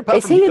Neighbours, isn't there?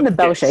 Is he in the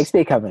Bell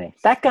Shakespeare Company?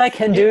 That guy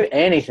can do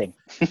anything.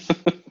 Have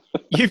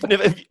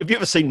you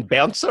ever seen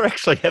Bouncer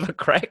actually have a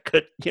crack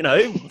at,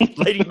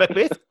 Lady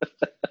Macbeth?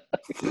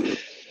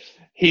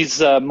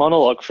 His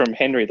monologue from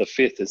Henry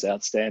V is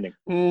outstanding.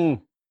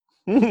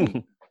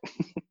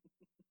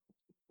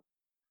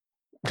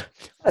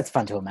 That's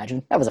fun to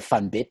imagine. That was a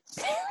fun bit.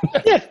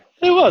 Yeah,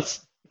 it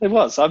was. It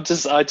was. I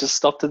just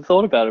stopped and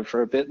thought about it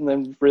for a bit, and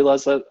then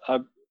realised that I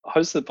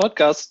host the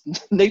podcast.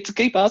 Need to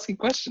keep asking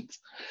questions.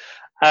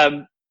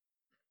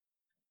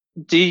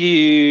 Do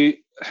you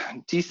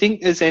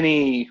think there's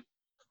any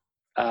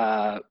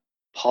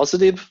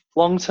positive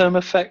long-term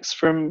effects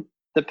from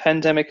the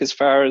pandemic as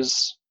far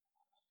as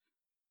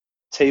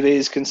TV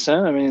is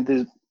concerned? I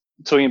mean,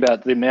 talking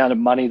about the amount of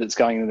money that's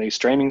going into these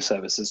streaming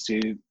services. Do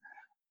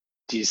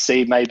you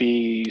see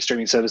maybe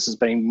streaming services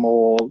being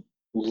more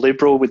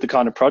liberal with the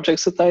kind of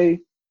projects that they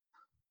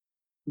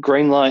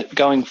greenlight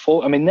going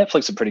forward? I mean,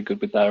 Netflix are pretty good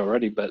with that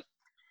already, but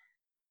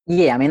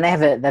yeah, I mean, they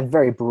have a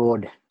very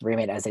broad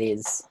remit as it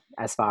is,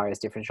 as far as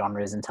different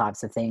genres and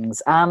types of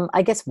things.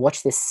 I guess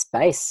watch this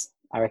space.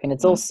 I reckon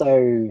it's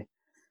also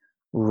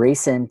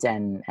recent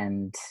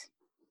and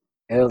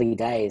early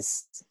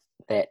days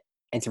that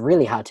it's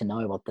really hard to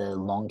know what the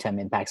long-term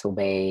impacts will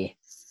be,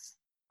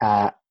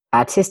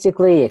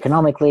 artistically,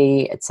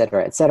 economically, et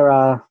cetera, et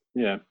cetera.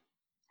 Yeah.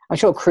 I'm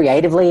sure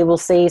creatively we'll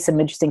see some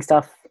interesting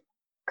stuff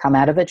come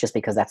out of it, just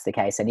because that's the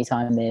case.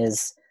 Anytime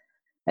there's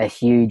a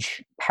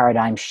huge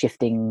paradigm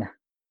shifting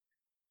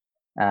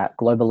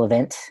global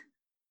event.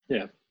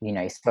 Yeah.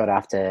 You saw it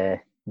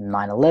after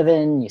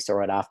 9/11. You saw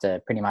it after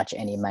pretty much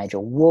any major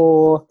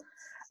war.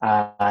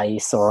 You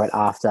saw it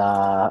after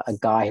a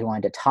guy who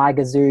owned a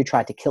tiger zoo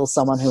tried to kill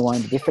someone who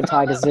owned a different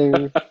tiger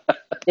zoo.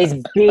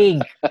 These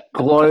big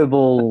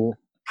global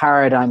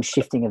paradigm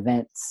shifting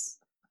events.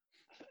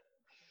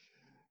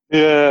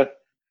 Yeah.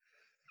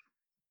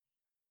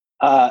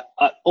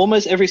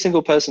 Almost every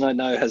single person I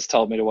know has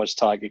told me to watch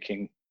Tiger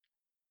King.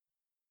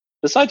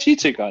 Besides you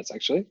two guys,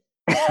 actually.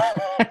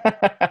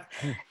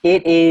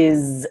 It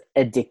is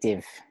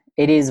addictive.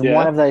 It is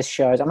one of those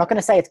shows. I'm not going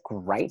to say it's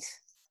great,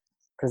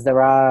 because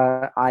there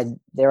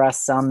are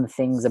some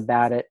things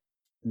about it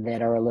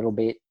that are a little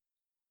bit,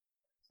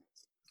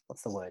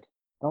 what's the word?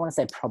 I don't want to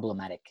say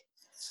problematic,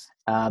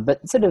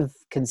 but sort of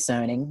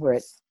concerning, where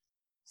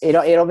it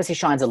obviously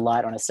shines a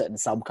light on a certain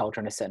subculture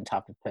and a certain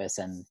type of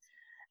person,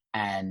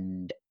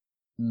 and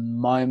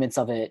moments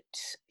of it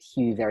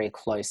hew very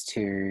close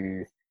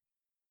to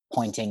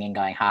pointing and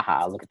going,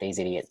 haha, look at these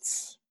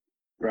idiots.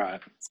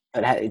 Right.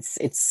 But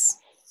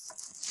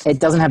it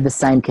doesn't have the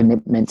same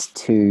commitment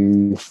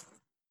to,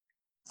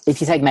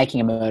 if you take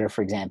Making a Murder,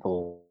 for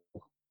example,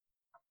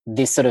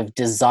 this sort of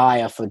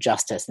desire for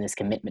justice and this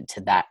commitment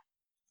to that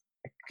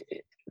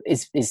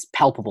is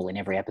palpable in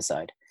every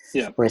episode.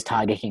 Yeah. Whereas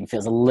Tiger King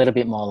feels a little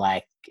bit more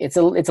like, it's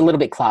a little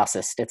bit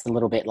classist. It's a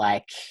little bit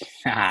like,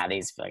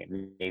 these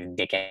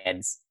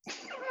dickheads.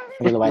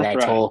 Look at the way they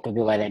talk, look at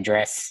the way they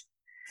dress.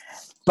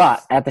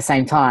 But at the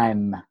same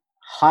time,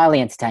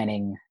 highly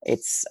entertaining.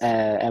 It's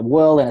a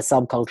world and a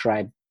subculture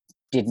I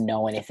didn't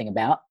know anything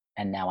about,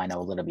 and now I know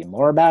a little bit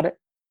more about it.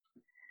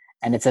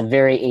 And it's a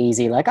very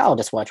easy, like, I'll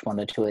just watch one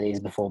or two of these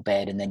before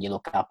bed, and then you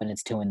look up and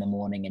it's 2 a.m.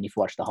 and you've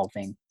watched the whole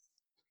thing.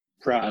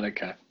 Right,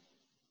 okay.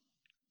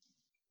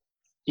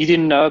 You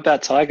didn't know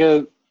about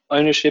tiger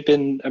ownership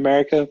in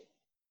America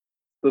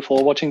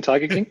before watching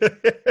Tiger King?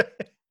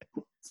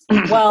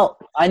 Well,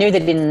 I knew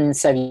that in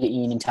Soviet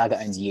Union, Tiger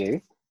owns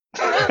you.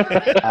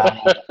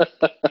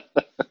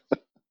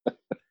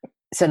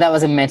 So that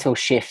was a mental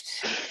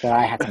shift that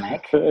I had to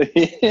make.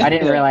 I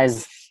didn't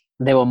realize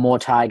there were more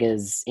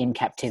tigers in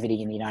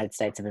captivity in the United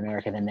States of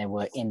America than there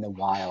were in the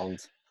wild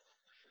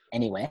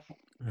anywhere.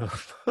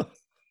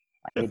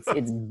 It's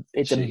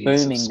a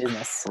booming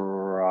business.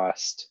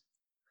 Christ.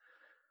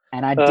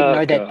 And I didn't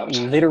know that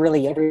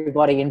literally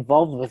everybody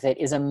involved with it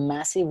is a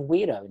massive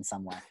weirdo in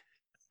some way.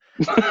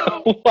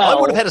 Well, I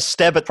would have had a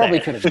stab at probably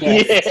that. Could have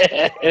guessed.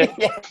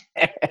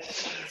 Yeah.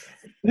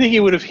 I think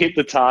you would have hit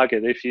the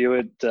target if you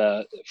had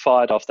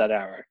fired off that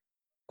arrow.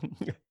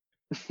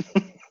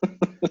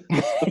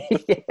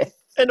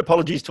 And And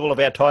apologies to all of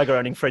our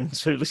tiger-owning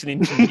friends who listen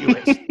in from the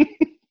US.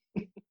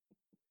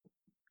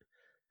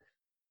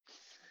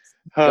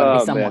 Got to be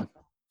Oh, someone.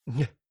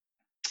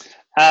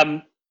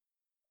 man.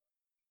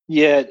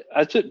 Yeah,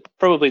 I think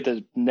probably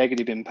the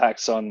negative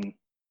impacts on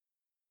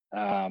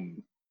TV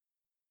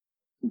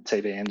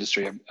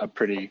industry are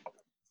pretty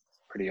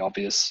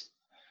obvious.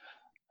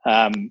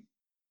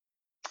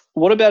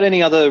 What about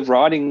any other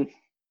writing?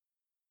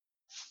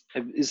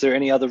 Is there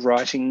any other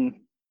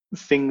writing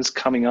things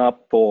coming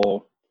up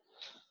or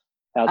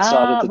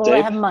outside of the Well, I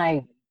deep?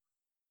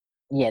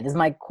 have there's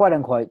my quote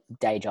unquote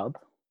day job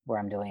where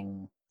I'm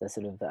doing the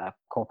sort of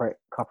corporate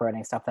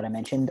copywriting stuff that I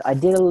mentioned. I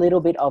did a little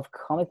bit of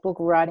comic book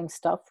writing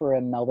stuff for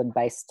a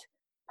Melbourne-based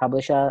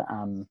publisher,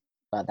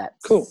 but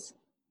that's Cool.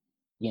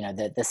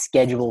 The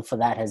schedule for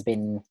that has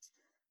been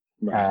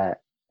Right.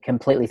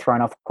 completely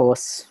thrown off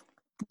course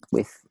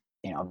with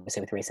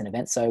obviously with recent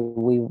events. So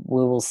we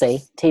will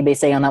see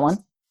TBC on that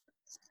one,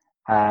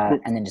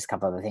 and then just a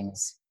couple other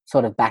things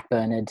sort of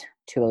backburnered,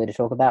 too early to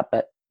talk about,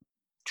 but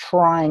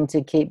trying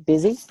to keep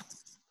busy.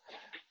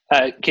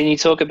 Can you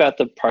talk about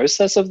the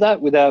process of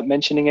that without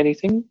mentioning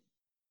anything,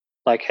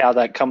 like how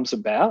that comes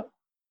about?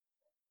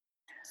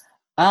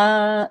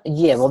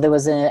 Well, there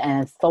was an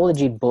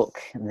anthology book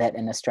that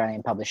an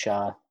Australian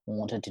publisher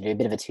wanted to do, a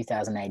bit of a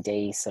 2000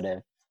 AD sort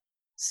of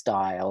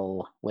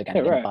style. We're going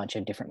to get a bunch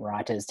of different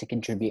writers to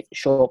contribute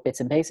short bits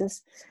and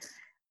pieces.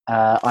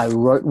 I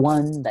wrote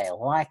one. They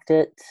liked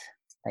it.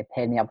 They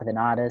paired me up with an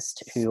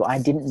artist who I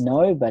didn't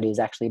know, but is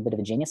actually a bit of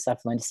a genius. I've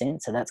learned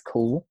since, so that's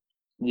cool.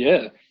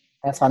 Yeah.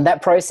 That's fun.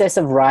 That process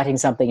of writing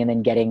something and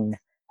then getting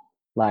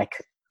like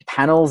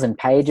panels and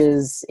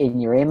pages in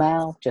your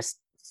email, just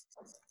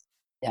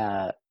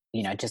to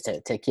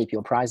keep you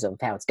apprised of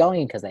how it's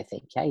going, because they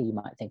think, hey, you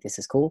might think this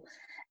is cool,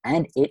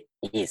 and it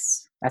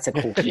is. That's a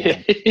cool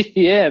feeling.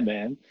 Yeah,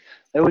 man,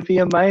 that would be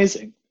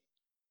amazing.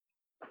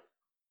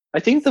 I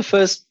think the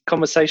first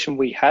conversation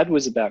we had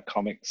was about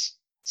comics,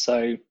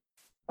 so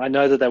I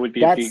know that would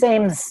be that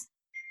seems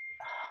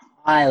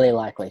highly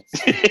likely.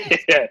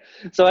 Yeah,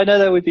 so I know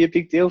that would be a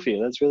big deal for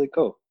you. That's really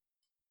cool.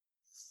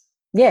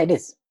 Yeah, it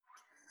is.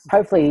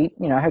 Hopefully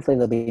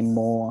there'll be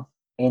more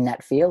in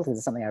that field, because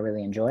it's something I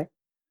really enjoy.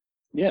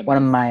 Yeah, one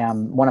of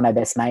my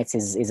best mates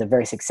is a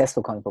very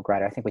successful comic book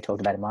writer. I think we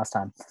talked about him last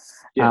time.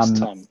 Yes,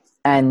 Tom.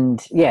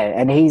 And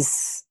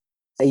he's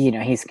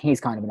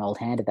kind of an old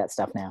hand at that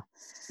stuff now.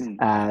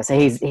 So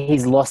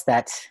he's lost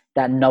that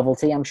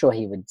novelty. I'm sure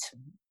he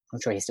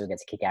still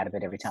gets a kick out of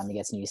it every time he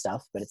gets new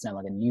stuff, but it's no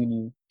longer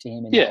new to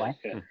him in that way.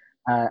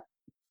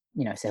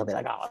 Yeah. So he'll be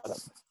like, oh, I got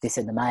this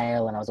in the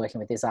mail, and I was working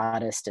with this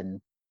artist,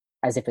 and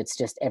as if it's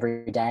just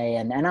every day,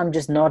 and I'm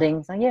just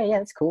nodding, like, yeah,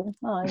 that's cool.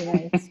 Oh,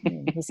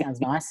 he sounds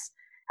nice.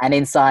 And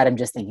inside, I'm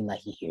just thinking,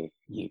 like, you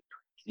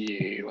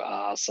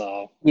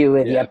arsehole. You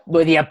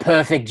with your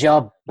perfect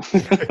job.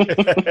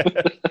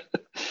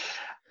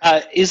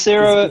 Is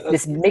there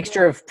this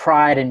mixture of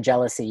pride and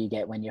jealousy you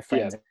get when your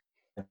friends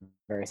are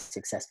very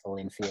successful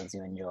in fields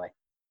you enjoy?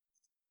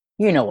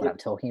 You know what I'm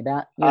talking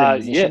about. You're a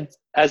musician.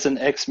 Yeah, as an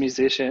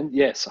ex-musician,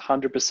 yes,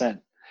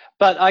 100%.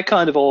 But I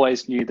kind of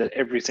always knew that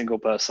every single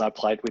person I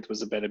played with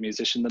was a better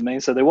musician than me,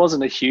 so there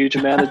wasn't a huge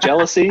amount of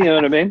jealousy. You know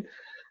what I mean?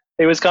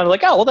 It was kind of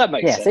like, oh, well, that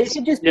makes sense. So you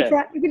can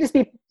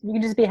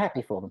just be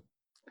happy for them.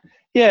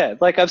 Yeah,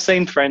 like I've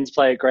seen friends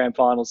play at grand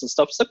finals and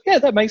stuff. So yeah,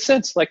 that makes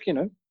sense. Like,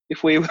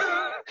 if we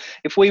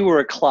were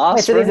a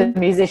classroom, so these are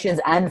musicians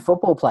and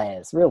football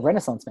players, real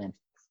Renaissance men.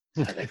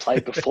 They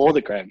played before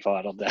the grand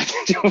final, but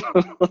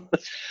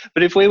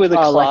if we were the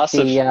class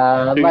of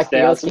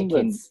 2000,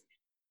 then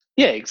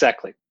yeah,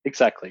 exactly.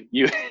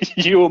 You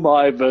or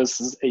my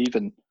versus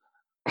even.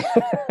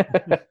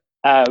 But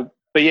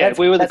yeah, if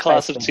we were the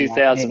class of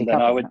 2000,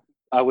 then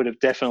I would have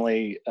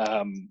definitely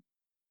I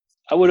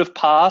would have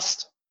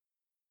passed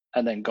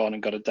and then gone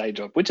and got a day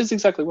job, which is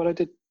exactly what I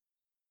did.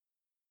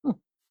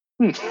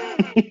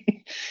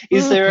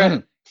 Is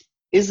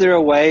there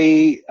a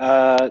way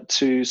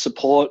to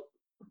support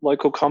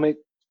local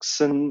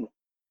comics and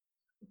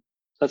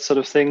that sort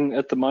of thing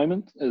at the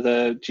moment?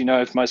 Do you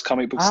know if most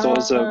comic book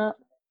stores are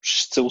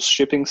still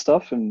shipping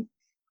stuff? And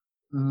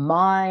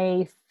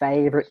my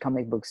favorite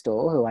comic book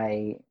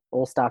store,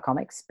 All Star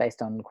Comics,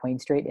 based on Queen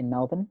Street in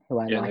Melbourne, who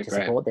I like to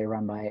support. They're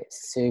run by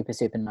super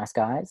nice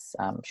guys.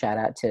 Shout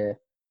out to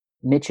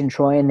Mitch and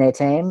Troy and their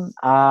team.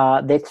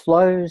 They're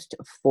closed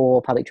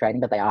for public trading,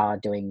 but they are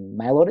doing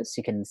mail orders.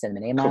 You can send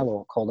them an email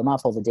or call them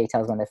up. All the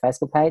details on their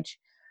Facebook page.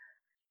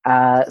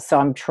 So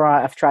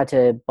I've tried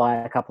to buy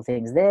a couple of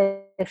things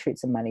there, shoot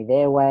some money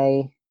their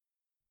way.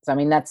 So I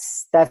mean,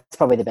 that's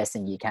probably the best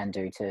thing you can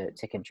do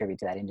to contribute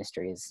to that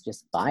industry, is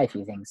just buy a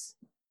few things.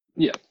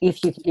 Yeah.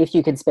 If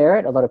you can spare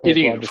it, a lot of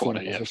people are just in a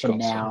position position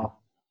now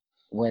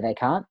where they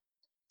can't,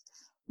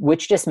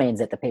 which just means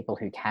that the people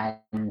who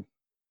can,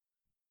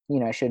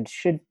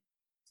 should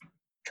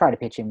try to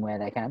pitch in where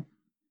they can.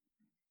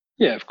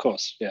 Yeah, of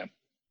course. Yeah.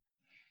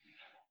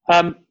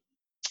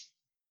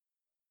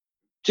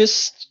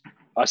 Just,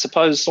 I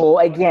suppose.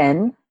 Or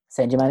again,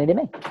 send your money to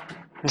me.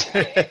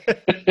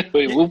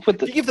 We'll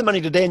put If you give the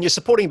money to Dan, you're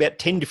supporting about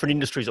 10 different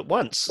industries at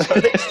once. So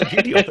that's the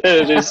beauty of it.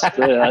 It is. Yeah,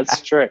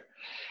 that's true.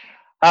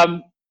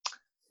 I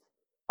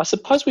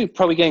suppose we're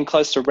probably getting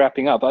close to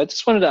wrapping up. I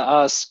just wanted to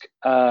ask,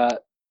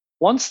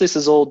 once this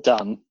is all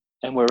done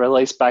and we're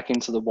released back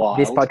into the wild.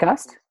 This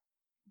podcast?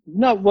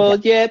 No, well,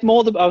 yeah,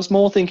 I was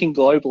more thinking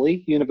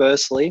globally,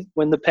 universally,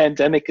 when the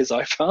pandemic is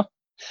over,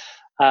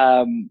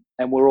 and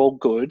we're all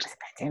good.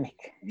 Pandemic.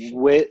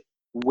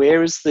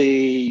 Where is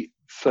the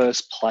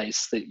first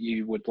place that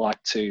you would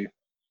like to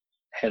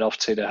head off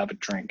to have a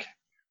drink?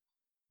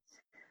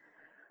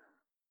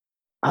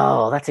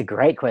 Oh, that's a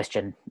great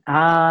question.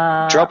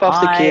 Drop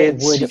off the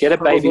kids, you get a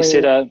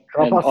babysitter,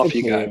 and off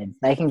you go.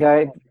 They can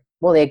go.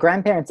 Well, their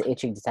grandparents are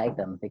itching to take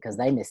them because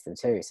they missed them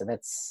too. So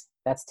that's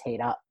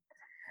teed up.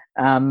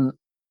 Yeah,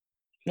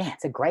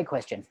 it's a great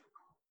question.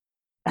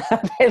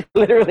 They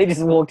literally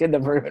just walked in the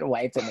room and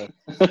waved at me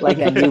like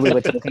they knew we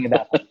were talking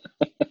about them.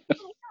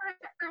 I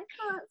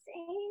can't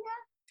see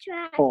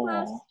the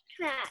Trackmaster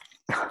track.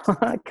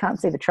 I can't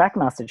see the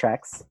Trackmaster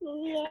tracks.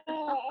 Yeah.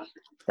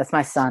 That's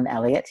my son,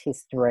 Elliot.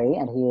 He's 3,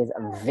 and he is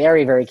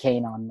very, very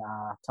keen on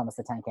Thomas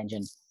the Tank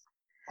Engine.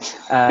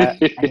 And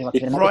he wants me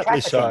to make a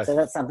Rightly track so. so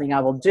that's something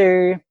I will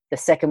do the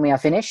second we are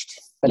finished.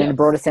 But in a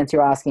broader sense,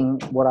 you're asking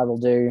what I will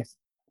do.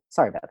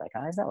 Sorry about that,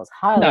 guys. That was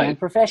highly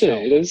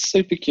unprofessional. Dude, it was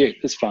super cute.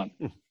 It's fun.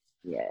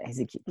 Yeah, he's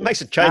a cute. It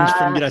makes a change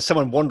from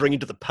someone wandering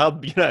into the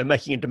pub,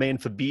 making a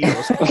demand for beer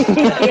or something.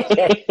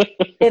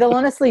 It'll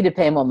honestly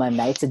depend what my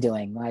mates are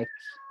doing. Like,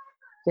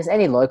 just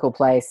any local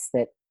place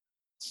that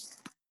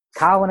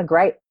Carwin are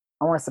great.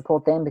 I want to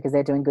support them because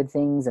they're doing good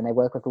things and they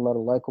work with a lot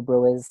of local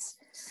brewers.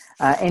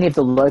 Any of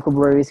the local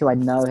breweries who I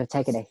know have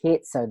taken a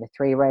hit, so the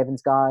Three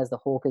Ravens guys, the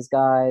Hawkers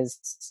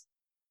guys,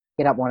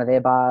 hit up one of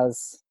their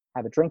bars,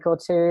 have a drink or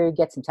two,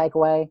 get some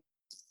takeaway.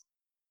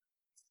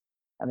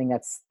 I think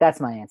that's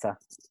my answer.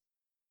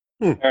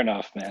 Fair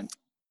enough, man.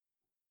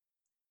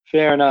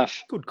 Fair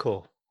enough. Good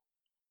call.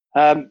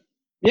 Yeah,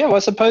 well, I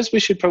suppose we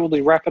should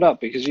probably wrap it up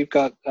because you've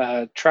got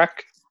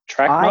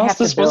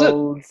Trackmasters, was it?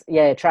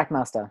 Yeah,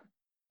 Trackmaster.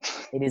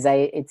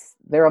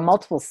 There are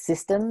multiple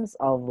systems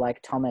of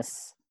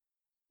Thomas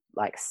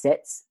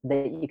sets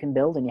that you can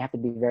build, and you have to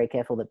be very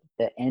careful that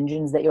the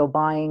engines that you're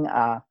buying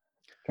are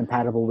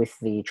compatible with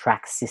the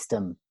track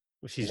system.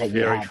 Which is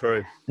very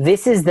true.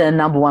 This is the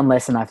number one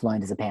lesson I've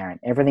learned as a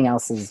parent. Everything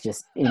else is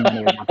just in one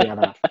ear and out the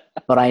other.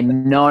 But I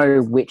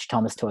know which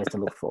Thomas toys to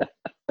look for.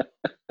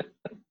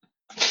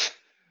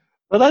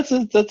 Well, that's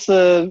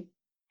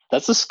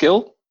a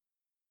skill.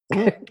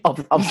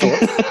 of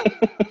sorts.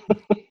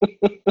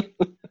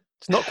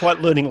 It's not quite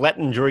learning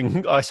Latin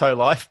during ISO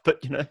life,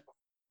 but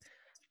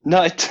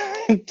No,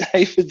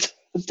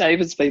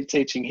 David's been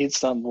teaching his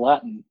son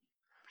Latin,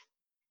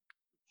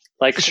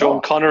 like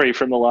Sean Connery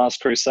from The Last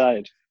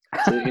Crusade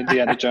to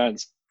Indiana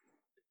Jones.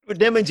 It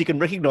now means you can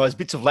recognise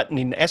bits of Latin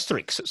in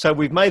asterisks. So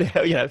we've made,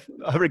 I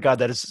regard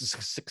that as a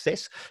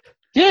success.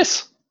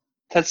 Yes,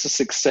 that's a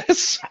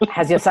success.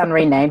 Has your son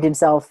renamed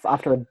himself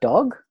after a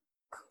dog,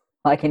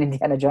 like in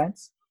Indiana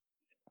Jones?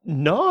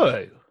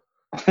 No.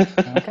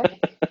 Okay.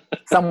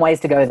 Some ways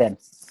to go then.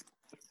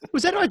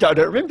 Was that? I don't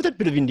remember that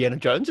bit of Indiana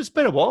Jones. It's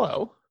been a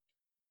while.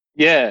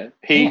 Yeah,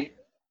 he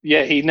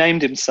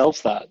named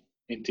himself that,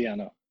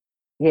 Indiana.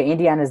 Yeah,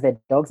 Indiana's their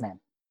dog's name.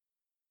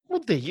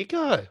 Well, there you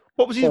go.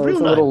 What was his So real it's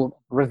name? a little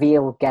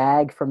reveal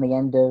gag from the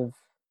end of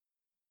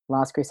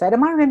Last Crusade.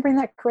 Am I remembering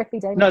that correctly,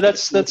 David? No,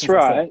 that's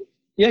right.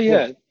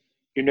 Yeah.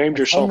 You named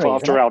yourself Henry,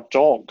 after our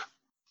dog.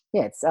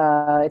 Yeah,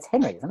 it's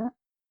Henry, isn't it?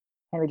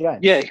 Henry Jones.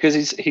 Yeah, because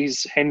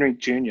he's Henry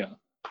Jr.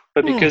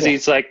 But because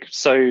he's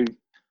so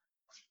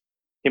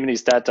him and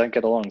his dad don't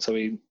get along, so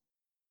he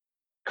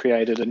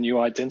created a new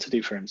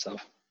identity for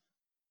himself.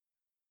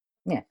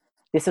 Yeah.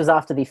 This was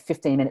after the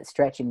 15-minute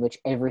stretch in which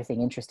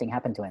everything interesting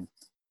happened to him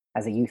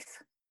as a youth.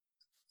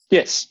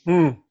 Yes.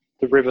 The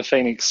River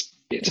Phoenix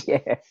bit.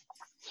 Yeah.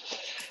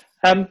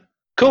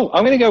 Cool.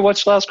 I'm going to go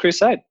watch Last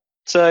Crusade.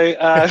 So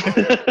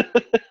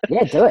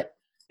Yeah, do it.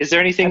 Is there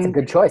anything That's a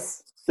good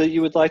choice that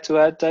you would like to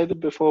add, David,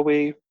 before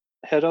we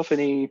head off?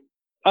 The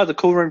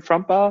Coolroom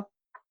Front Bar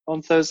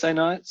on Thursday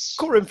nights?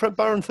 Coolroom Front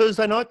Bar on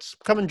Thursday nights.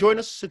 Come and join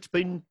us. It's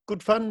been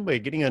good fun. We're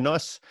getting a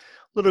nice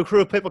little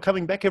crew of people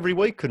coming back every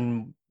week,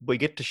 and we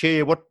get to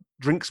share what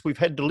drinks we've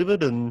had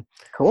delivered and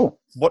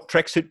what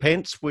tracksuit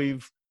pants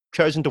we've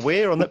chosen to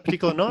wear on that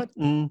particular night.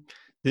 And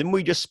then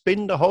we just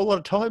spend a whole lot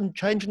of time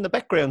changing the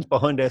backgrounds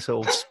behind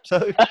ourselves.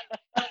 So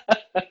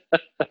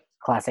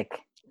Classic.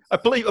 I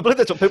believe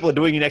that's what people are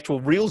doing in actual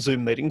real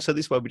Zoom meetings. So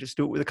this way we just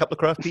do it with a couple of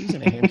craft beers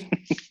in our hands.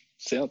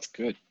 Sounds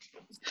good.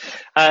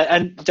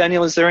 And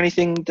Daniel, is there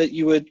anything that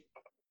you would,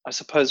 I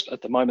suppose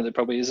at the moment there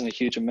probably isn't a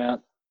huge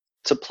amount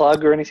to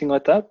plug or anything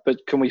like that,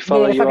 but can we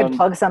follow you on? If I could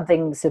plug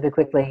something super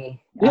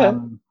quickly.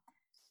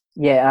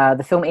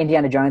 The film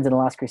Indiana Jones and the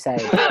Last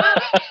Crusade.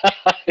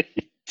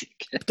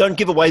 Don't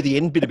give away the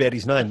end bit about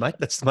his name, mate.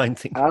 That's the main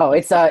thing. Oh,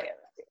 it's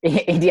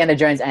Indiana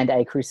Jones and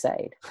a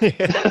Crusade. I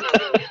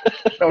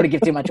don't want to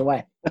give too much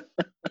away.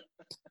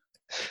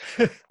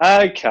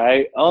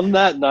 Okay, on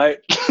that note,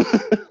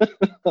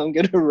 I'm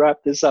going to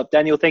wrap this up.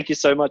 Daniel, thank you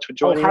so much for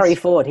joining Harry us.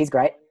 Ford, he's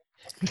great.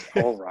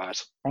 All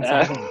right. Thanks for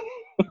having me.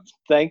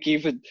 Thank you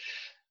for,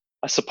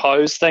 I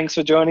suppose, thanks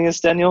for joining us,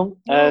 Daniel.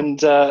 Yeah.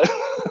 And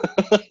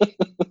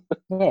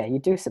Yeah, you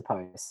do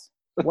suppose.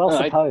 Well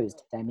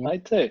supposed, Damien. I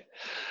do.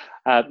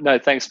 No,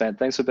 thanks, man.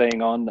 Thanks for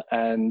being on.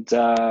 And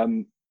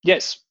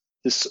yes,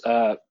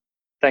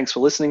 thanks for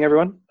listening,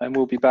 everyone. And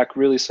we'll be back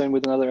really soon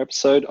with another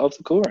episode of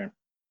The Cool Room.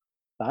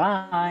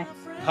 Bye.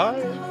 Hi.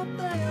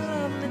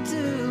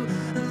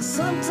 And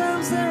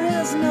sometimes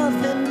there is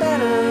nothing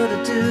better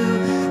to do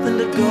than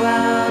to go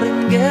out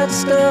and get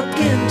stuck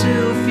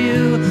into a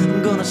few.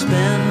 I'm gonna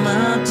spend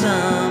my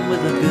time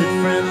with a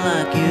good friend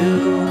like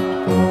you.